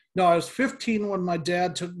 I was 15 when my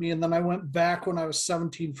dad took me, and then I went back when I was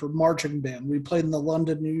 17 for marching band. We played in the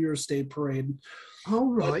London New Year's Day parade.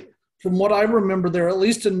 Oh, right. But from what I remember there, at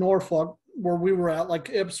least in Norfolk, where we were at, like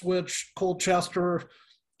Ipswich, Colchester,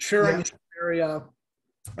 Sheringham area,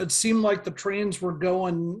 it seemed like the trains were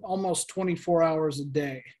going almost 24 hours a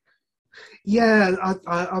day. Yeah,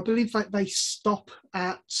 I believe that they stop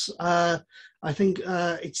at I think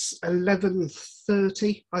it's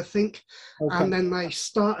 11:30, I think, Okay. and then they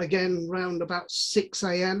start again round about 6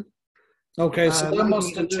 a.m. Okay, so that Maybe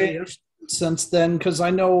must have even earlier. changed since then, because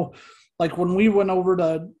I know, like when we went over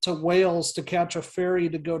to Wales to catch a ferry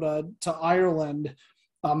to go to Ireland,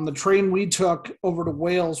 the train we took over to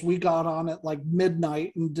Wales, we got on at like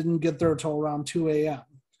midnight and didn't get there till around 2 a.m.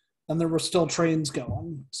 And there were still trains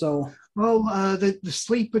going. So, Well, the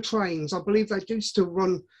sleeper trains, I believe they do still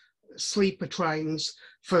run sleeper trains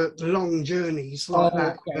for long journeys like oh,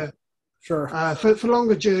 that. okay, sure, For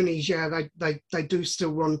longer journeys, yeah, they do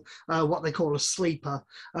still run what they call a sleeper,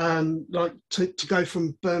 like to go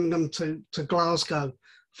from Birmingham to Glasgow,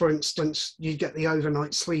 for instance, you get the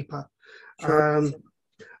overnight sleeper. sure.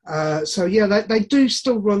 Um, so yeah, they do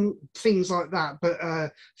still run things like that, but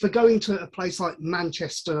for going to a place like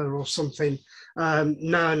Manchester or something,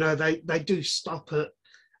 no, they do stop at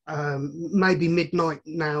maybe midnight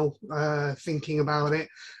now, thinking about it,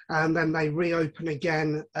 and then they reopen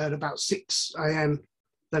again at about 6 a.m.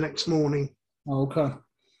 the next morning. Okay.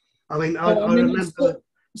 I mean, Well, I I mean, it's remember.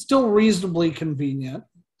 still reasonably convenient,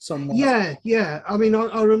 somewhat. Yeah. I mean,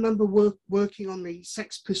 I remember working on the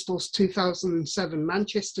Sex Pistols 2007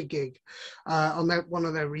 Manchester gig on one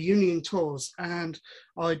of their reunion tours, and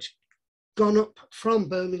I'd gone up from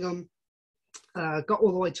Birmingham, got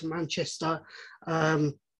all the way to Manchester,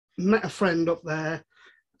 met a friend up there.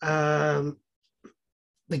 Um,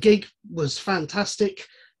 the gig was fantastic.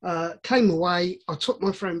 Came away, I took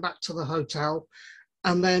my friend back to the hotel,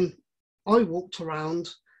 and then I walked around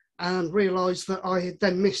and realised that I had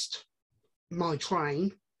then missed my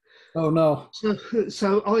train. Oh no.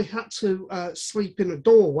 So I had to sleep in a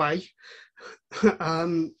doorway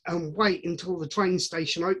and wait until the train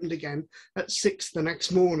station opened again at 6 the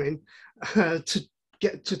next morning to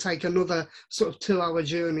get to take another sort of 2 hour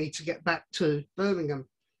journey to get back to Birmingham.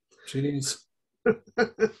 Jeez.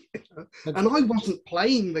 And I wasn't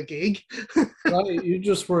playing the gig. Right, you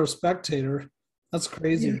just were a spectator. That's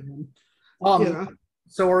crazy, Yeah, man. you Um, know.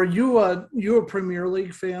 so are you a Premier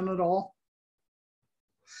League fan at all?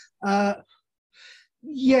 Uh,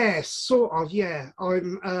 yeah, sort of. Yeah,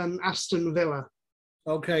 I'm Aston Villa.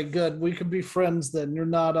 Okay, good. We could be friends then. You're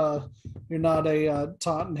not a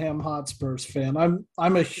Tottenham Hotspurs fan.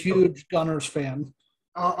 I'm a huge Gunners fan.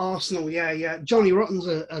 Arsenal, yeah. Johnny Rotten's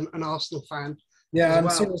an Arsenal fan Yeah, as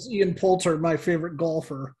and so well. is Ian Poulter, my favorite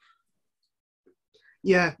golfer.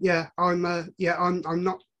 Yeah. I'm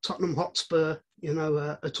not Tottenham Hotspur,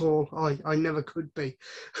 at all. I never could be.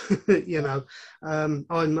 you know,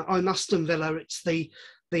 I'm Aston Villa. It's the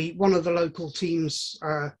one of the local teams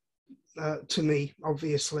to me,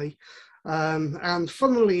 obviously. And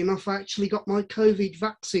funnily enough, I actually got my COVID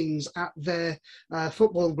vaccines at their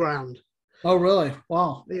football ground. Oh, really?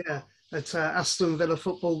 Wow, Yeah, at Aston Villa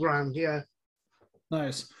football ground. Yeah.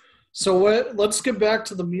 nice. So let's get back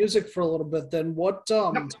to the music for a little bit then.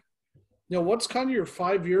 Yep. What's kind of your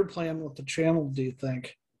 5 year plan with the channel, do you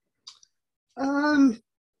think? Um.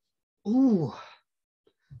 Ooh,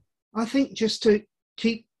 I think just to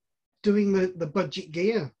keep doing the budget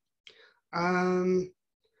gear. Um.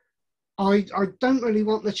 I don't really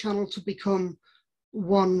want the channel to become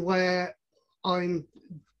one where I'm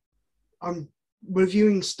I'm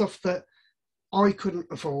reviewing stuff that I couldn't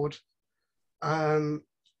afford. And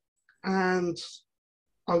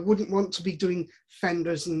I wouldn't want to be doing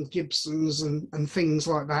Fenders and Gibsons and things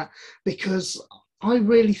like that, because I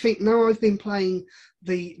really think now I've been playing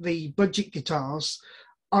the budget guitars,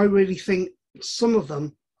 I really think some of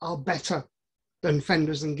them are better than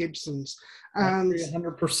Fenders and Gibsons. I And agree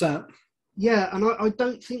 100%. yeah, and I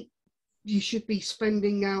don't think you should be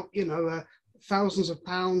spending out, thousands of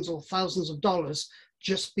pounds or thousands of dollars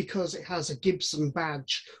just because it has a Gibson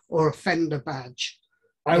badge or a Fender badge.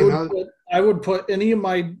 I You would know, put I would put any of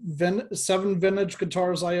my 7 vintage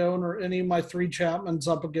guitars I own or any of my 3 Chapmans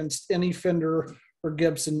up against any Fender or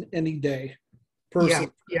Gibson any day. yeah,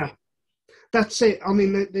 Personally, yeah, that's it. I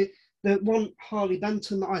mean, the one Harley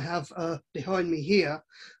Benton that I have behind me here,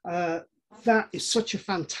 that is such a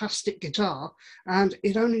fantastic guitar, and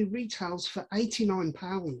it only retails for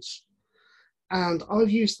 £89. And I've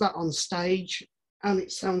used that on stage, and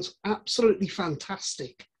it sounds absolutely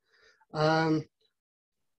fantastic. Um,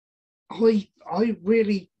 I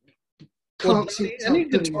really well, can't see Johnny, any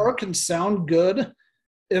myself doing guitar that. can sound good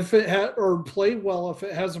if it had or play well if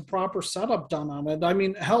it has a proper setup done on it. I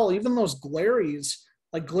mean, hell, even those Glairies,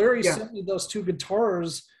 like Glairy Yeah, sent me those 2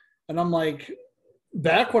 guitars, and I'm like,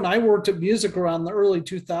 back when I worked at music around the early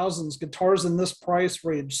 2000s, guitars in this price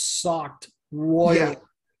range sucked yeah, royally,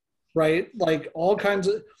 right? Like all kinds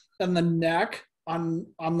of, and the neck on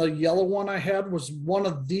the yellow one I had was one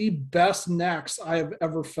of the best necks I have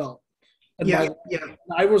ever felt. And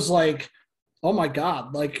I was like, oh my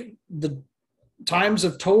God, like the times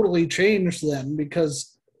have totally changed then,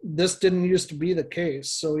 because this didn't used to be the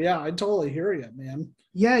case. So yeah, I totally hear you, man.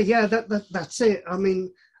 Yeah, that's it. I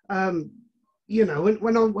mean, you know,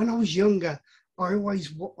 when I was younger, I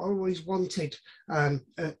always wanted a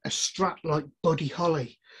Strat like Buddy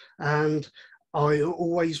Holly, and I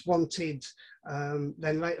always wanted.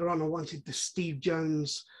 Then later on, I wanted the Steve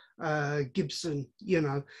Jones Gibson, you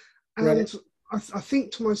know, Right. and I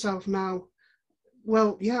think to myself now,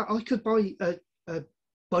 well, yeah, I could buy a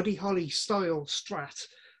Buddy Holly style Strat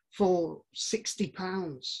for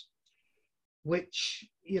 £60, which,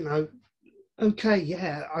 you know, okay,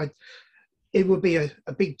 yeah, it would be a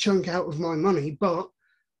big chunk out of my money, but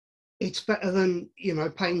it's better than, you know,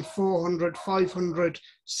 paying 400, 500,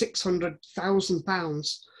 600,000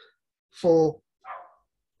 pounds for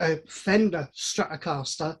a Fender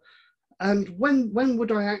Stratocaster. And when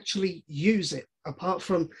would I actually use it, apart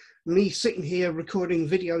from me sitting here recording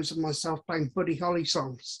videos of myself playing Buddy Holly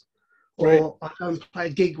songs? Right. Or I don't play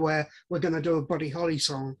a gig where we're going to do a Buddy Holly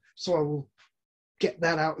song, so I will get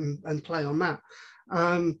that out and play on that.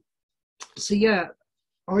 So yeah,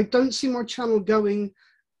 I don't see my channel going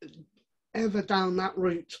ever down that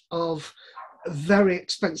route of very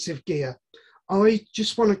expensive gear. I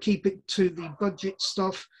just want to keep it to the budget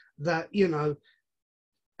stuff that, you know,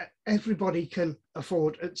 everybody can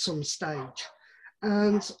afford at some stage.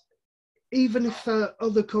 And even if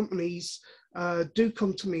other companies do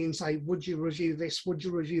come to me and say, would you review this, would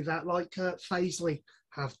you review that, like Faisley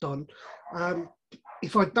have done,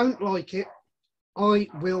 if I don't like it, I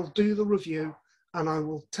will do the review and I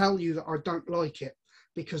will tell you that I don't like it,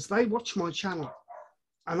 because they watch my channel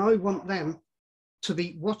and I want them to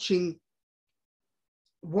be watching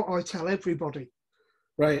what I tell everybody.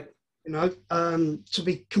 Right. You know, to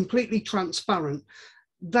be completely transparent.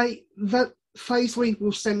 That Faisley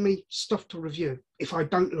will send me stuff to review. If I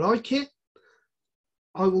don't like it,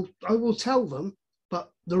 I will tell them,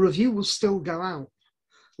 but the review will still go out.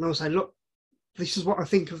 And I'll say, look, this is what I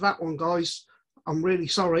think of that one, guys. I'm really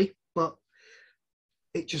sorry, but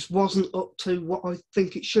it just wasn't up to what I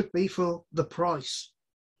think it should be for the price.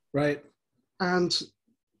 Right. And,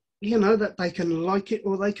 you know, that they can like it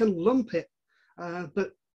or they can lump it.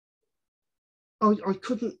 But I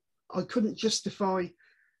couldn't justify,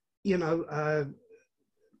 you know,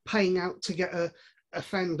 paying out to get a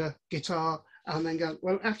Fender guitar and then go,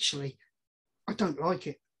 well, actually, I don't like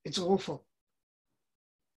it. It's awful.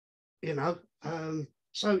 You know,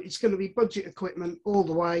 so it's going to be budget equipment all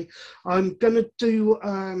the way. I'm going to do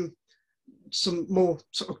some more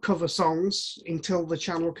sort of cover songs until the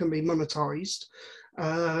channel can be monetized.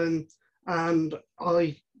 And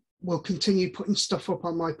I will continue putting stuff up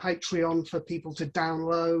on my Patreon for people to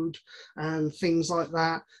download and things like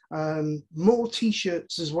that. More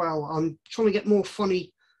t-shirts as well. I'm trying to get more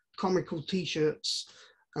funny, comical t-shirts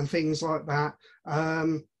and things like that,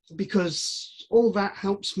 because all that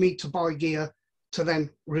helps me to buy gear to then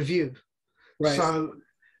review. Right. So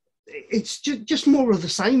it's just more of the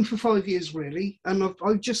same for 5 years, really. And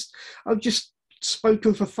I've just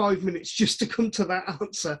spoken for 5 minutes just to come to that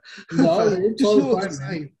answer. No, you're totally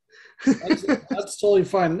fine. That's totally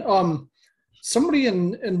fine. Somebody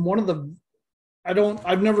in one of the,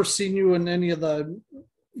 I've never seen you in any of the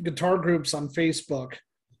guitar groups on Facebook.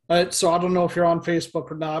 So I don't know if you're on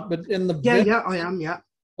Facebook or not, but in the I am. Yeah.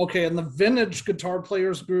 Okay, in the vintage guitar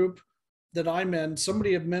players group that I'm in,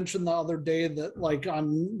 somebody had mentioned the other day that, like,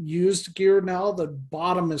 on used gear now, the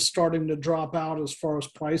bottom is starting to drop out as far as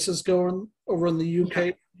prices going over in the UK.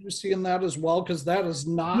 Yeah. You seeing that as well? Because that is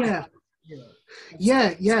not. Yeah.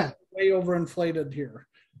 Yeah. Way overinflated here.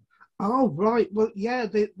 Oh, right. Well, yeah,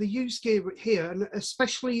 the used gear here, and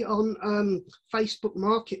especially on Facebook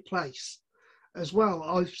Marketplace as well,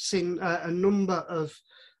 I've seen a number of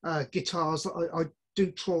guitars that I do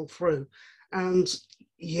trawl through, and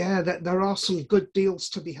yeah, that there are some good deals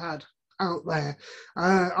to be had out there.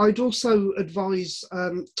 I'd also advise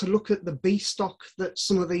to look at the B stock that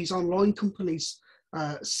some of these online companies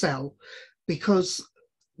sell, because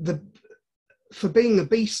for being a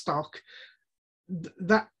B stock,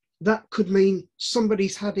 that could mean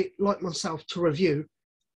somebody's had it like myself to review,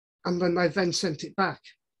 and then they've then sent it back.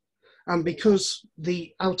 And because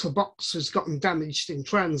the outer box has gotten damaged in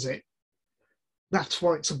transit, that's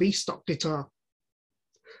why it's a B stock guitar.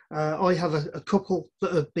 I have a couple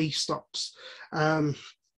that are B stocks, and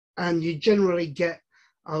you generally get,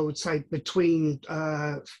 I would say, between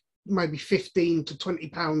maybe £15 to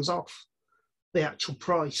 £20 off the actual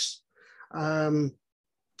price.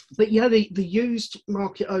 But yeah, the used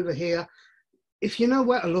market over here, if you know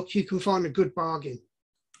where to look, you can find a good bargain.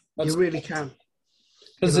 You really can.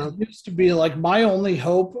 Because it used to be like my only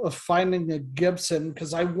hope of finding a Gibson,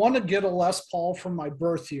 because I want to get a Les Paul from my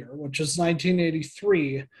birth year, which is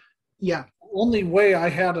 1983. Yeah. The only way I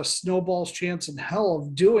had a snowball's chance in hell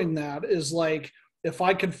of doing that is like if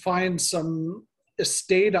I could find some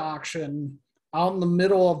estate auction out in the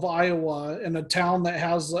middle of Iowa in a town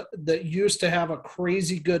that used to have a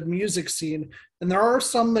crazy good music scene. And there are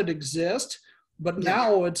some that exist, but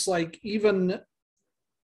now it's like even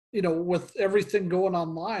with everything going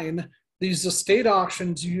online, these estate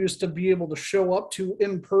auctions you used to be able to show up to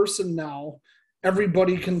in person now.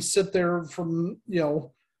 Everybody can sit there from,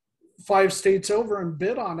 5 states over and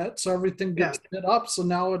bid on it. So everything gets bid up. So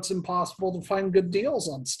now it's impossible to find good deals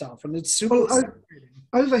on stuff. And it's super. Well,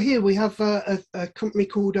 over here, we have a company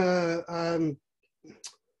called, what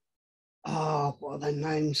are their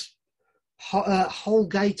names?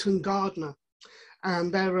 Holgate and Gardner.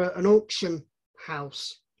 And they're an auction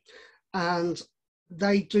house. And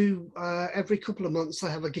they do every couple of months they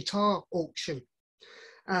have a guitar auction.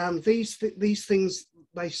 These things,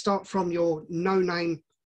 they start from your no-name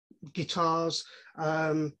guitars,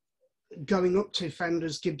 going up to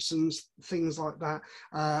Fenders, Gibsons, things like that,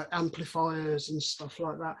 amplifiers and stuff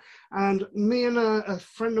like that. And me and a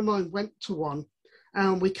friend of mine went to one,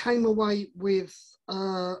 and we came away with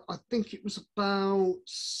I think it was about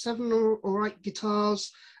 7 or 8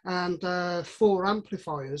 guitars and 4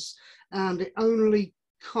 amplifiers, and it only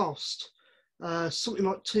cost something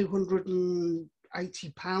like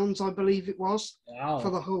 £280, I believe it was,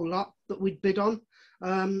 for the whole lot that we'd bid on.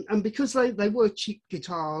 And because they were cheap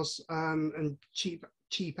guitars and cheap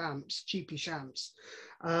amps, cheapish amps,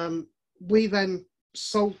 we then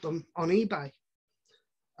sold them on eBay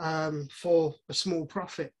for a small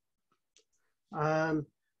profit.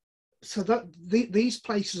 So that these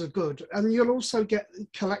places are good, and you'll also get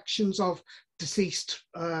collections of deceased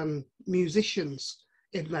musicians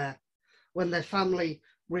in there when their family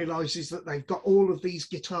realizes that they've got all of these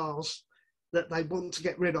guitars that they want to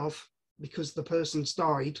get rid of because the person's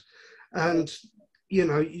died, and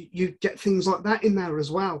you get things like that in there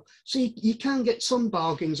as well. So you can get some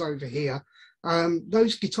bargains over here.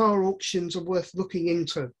 Those guitar auctions are worth looking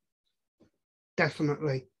into,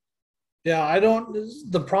 definitely. Yeah,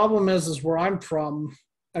 the problem is where I'm from,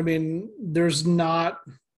 I mean, there's not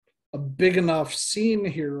a big enough scene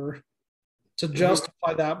here to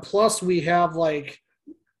justify that. Plus we have like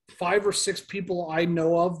 5 or 6 people I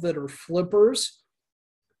know of that are flippers,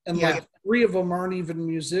 and like 3 of them aren't even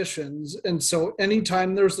musicians. And so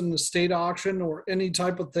anytime there's an estate auction or any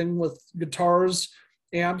type of thing with guitars,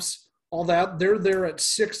 amps, all that, they're there at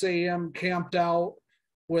 6 a.m. camped out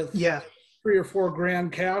with 3 or 4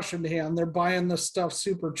 grand cash in hand. They're buying this stuff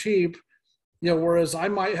super cheap, whereas I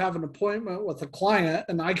might have an appointment with a client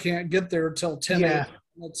and I can't get there till 10 a.m.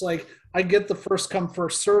 It's like, I get the first come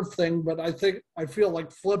first serve thing, but I feel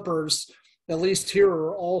like flippers, at least here,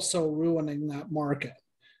 are also ruining that market.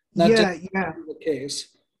 That's the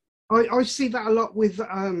case. I see that a lot with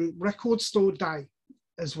Record Store Day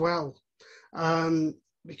as well.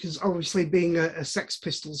 Because obviously being a Sex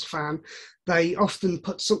Pistols fan, they often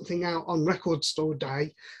put something out on Record Store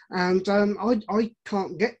Day, and I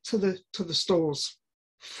can't get to the stores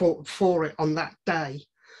for it on that day.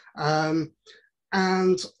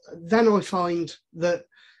 And then I find that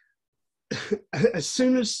as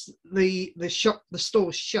soon as the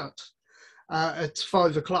stores shut at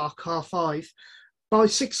 5 o'clock, 5:30, by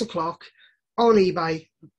 6 o'clock on eBay,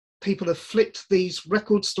 people have flipped these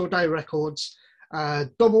Record Store Day records,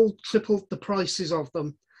 double, tripled the prices of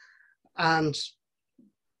them, and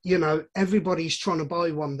everybody's trying to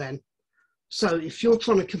buy one then. So if you're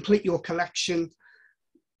trying to complete your collection,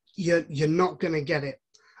 you're not going to get it.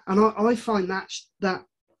 And I find that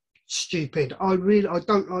stupid. I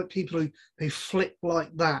don't like people who flip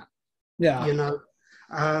like that. And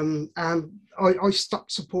I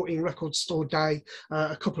stopped supporting Record Store Day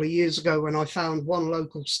a couple of years ago when I found one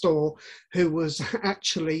local store who was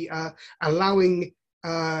actually allowing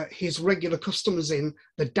his regular customers in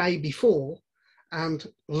the day before and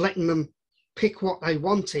letting them pick what they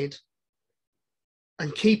wanted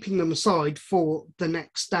and keeping them aside for the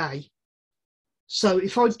next day. So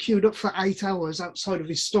if I'd queued up for 8 hours outside of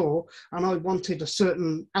his store and I wanted a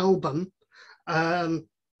certain album,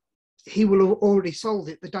 he will have already sold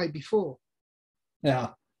it the day before. Yeah.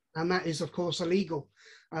 And that is, of course, illegal.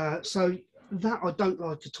 So that I don't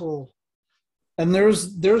like at all. And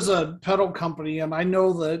there's a pedal company, and I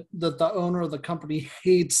know that the owner of the company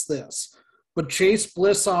hates this, but Chase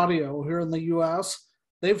Bliss Audio here in the U.S.,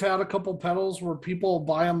 they've had a couple pedals where people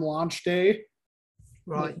buy them launch day,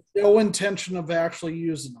 Right. with no intention of actually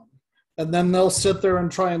using them. And then they'll sit there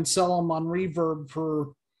and try and sell them on Reverb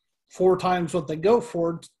for 4 times what they go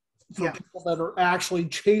for people that are actually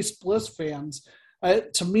Chase Bliss fans.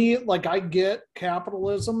 To me, like, I get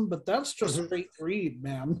capitalism, but that's just straight greed,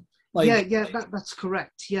 man. Like, that's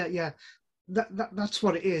correct. That's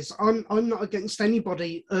what it is. I'm not against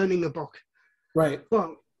anybody earning a buck, right?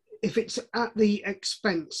 But if it's at the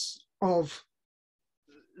expense of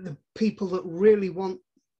the people that really want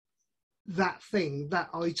that thing, that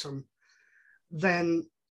item, then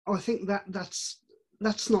I think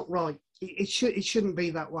that's not right. It shouldn't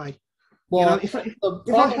be that way. Well, if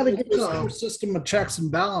I had a guitar, there's no system of checks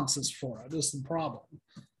and balances for it. Is the problem?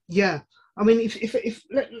 Yeah, I mean, if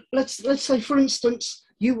let's say, for instance,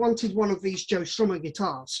 you wanted one of these Joe Strummer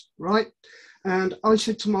guitars, right? And I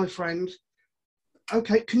said to my friend,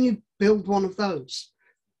 okay, can you build one of those?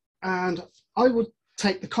 And I would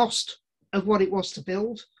take the cost of what it was to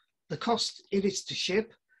build, the cost it is to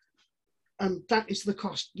ship, and that is the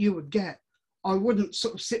cost you would get. I wouldn't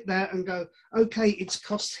sort of sit there and go, okay, it's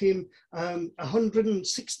cost him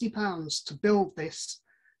 £160 to build this.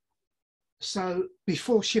 So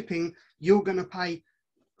before shipping, you're going to pay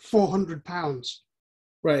 £400.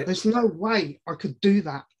 Right. There's no way I could do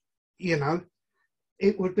that.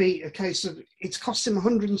 It would be a case of it's cost him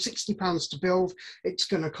 £160 to build. It's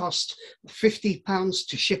going to cost £50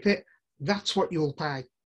 to ship it. That's what you'll pay.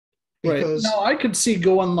 Because right. No, I could see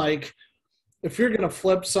going like, if you're going to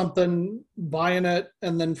flip something, buying it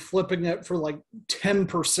and then flipping it for like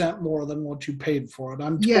 10% more than what you paid for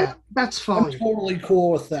it. That's fine. I'm totally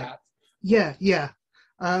cool with that. Yeah.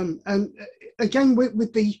 And again,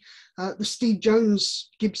 with the Steve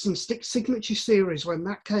Jones Gibson Stick Signature Series, when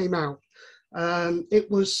that came out,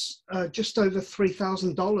 it was just over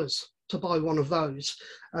 $3,000 to buy one of those.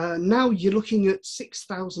 Now you're looking at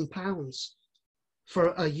 £6,000 for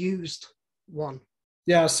a used one.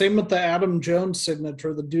 Yeah, same with the Adam Jones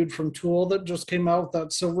signature, the dude from Tool that just came out with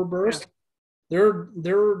that Silver Burst. Yeah.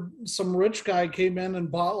 There some rich guy came in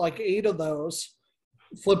and bought like 8 of those,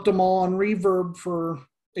 flipped them all on Reverb for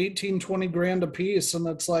 18-20 grand a piece, and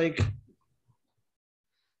it's like,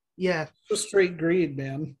 just straight greed,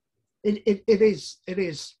 man. It is.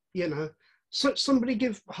 So somebody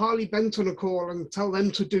give Harley Benton a call and tell them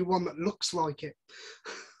to do one that looks like it.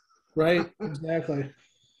 Right, exactly.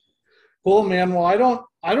 Cool, man. Well,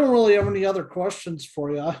 I don't really have any other questions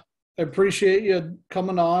for you. I appreciate you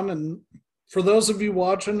coming on. And for those of you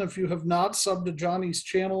watching, if you have not subbed to Jonny's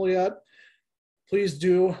channel yet, please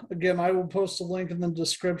do. Again, I will post a link in the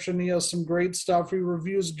description. He has some great stuff. He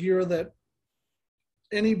reviews gear that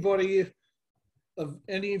anybody of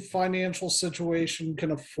any financial situation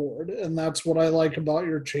can afford. And that's what I like about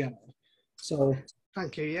your channel. So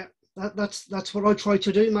thank you. Yeah. That's what I try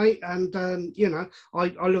to do, mate. And I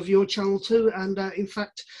love your channel too. And in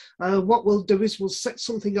fact, what we'll do is we'll set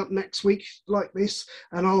something up next week like this,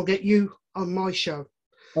 and I'll get you on my show.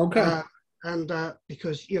 Okay.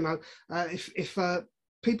 Because if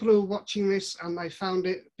people who are watching this and they found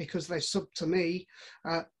it because they subbed to me,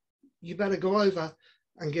 you better go over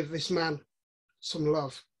and give this man some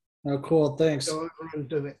love. Oh, cool. Thanks. Go over and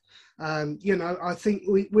do it. I think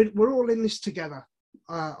we're all in this together.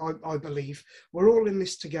 I believe we're all in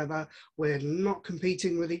this together. We're not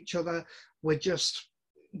competing with each other. We're just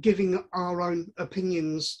giving our own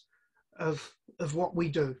opinions of what we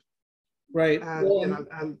do. Right.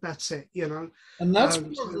 And that's it, And that's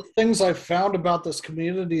one of the things I found about this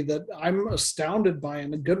community that I'm astounded by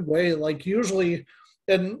in a good way. Like usually,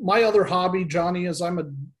 and my other hobby, Jonny, is I'm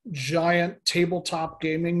a giant tabletop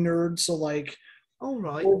gaming nerd. So like, all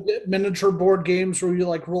right, miniature board games where you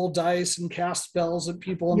like roll dice and cast spells at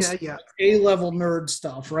people and A-level nerd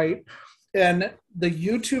stuff, right? And the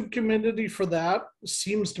YouTube community for that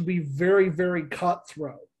seems to be very, very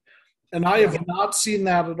cutthroat. And I have not seen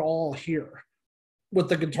that at all here with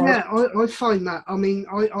the guitar. Yeah, I find that. I mean,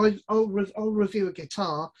 I'll review a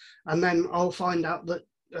guitar and then I'll find out that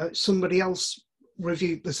somebody else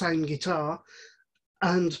reviewed the same guitar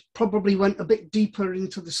and probably went a bit deeper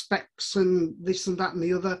into the specs and this and that and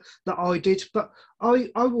the other that I did. But I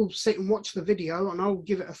will sit and watch the video and I'll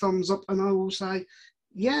give it a thumbs up and I will say,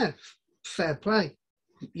 yeah, fair play.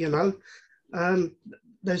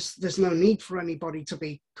 There's no need for anybody to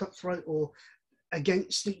be cutthroat or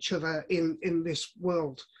against each other in this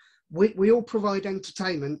world. We all provide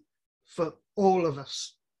entertainment for all of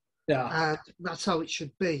us. Yeah. And that's how it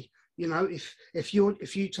should be. If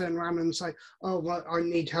you turn around and say, oh, well, I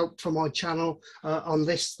need help from my channel on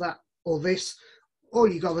this, that, or this,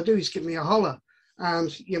 all you got to do is give me a holler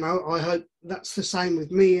And, you know, I hope that's the same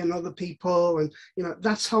with me and other people. And, you know,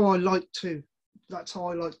 that's how I like to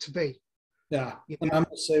be. Yeah, You and know? I'm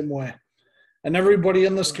the same way. And everybody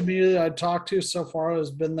in this community I talked to so far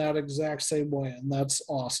has been that exact same way, and that's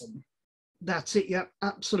awesome. That's it. Yeah,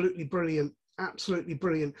 absolutely brilliant. Absolutely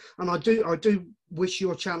brilliant. And I do wish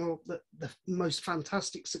your channel the most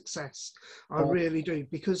fantastic success. I really do,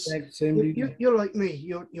 because Thanks, same to you. you're like me.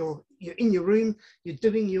 You're in your room. You're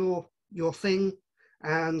doing your thing,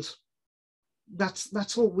 and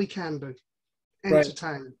that's all we can do.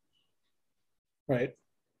 Entertain. Right.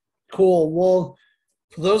 Cool. Well,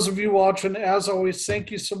 for those of you watching, as always,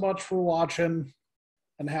 thank you so much for watching,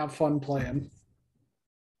 and have fun playing.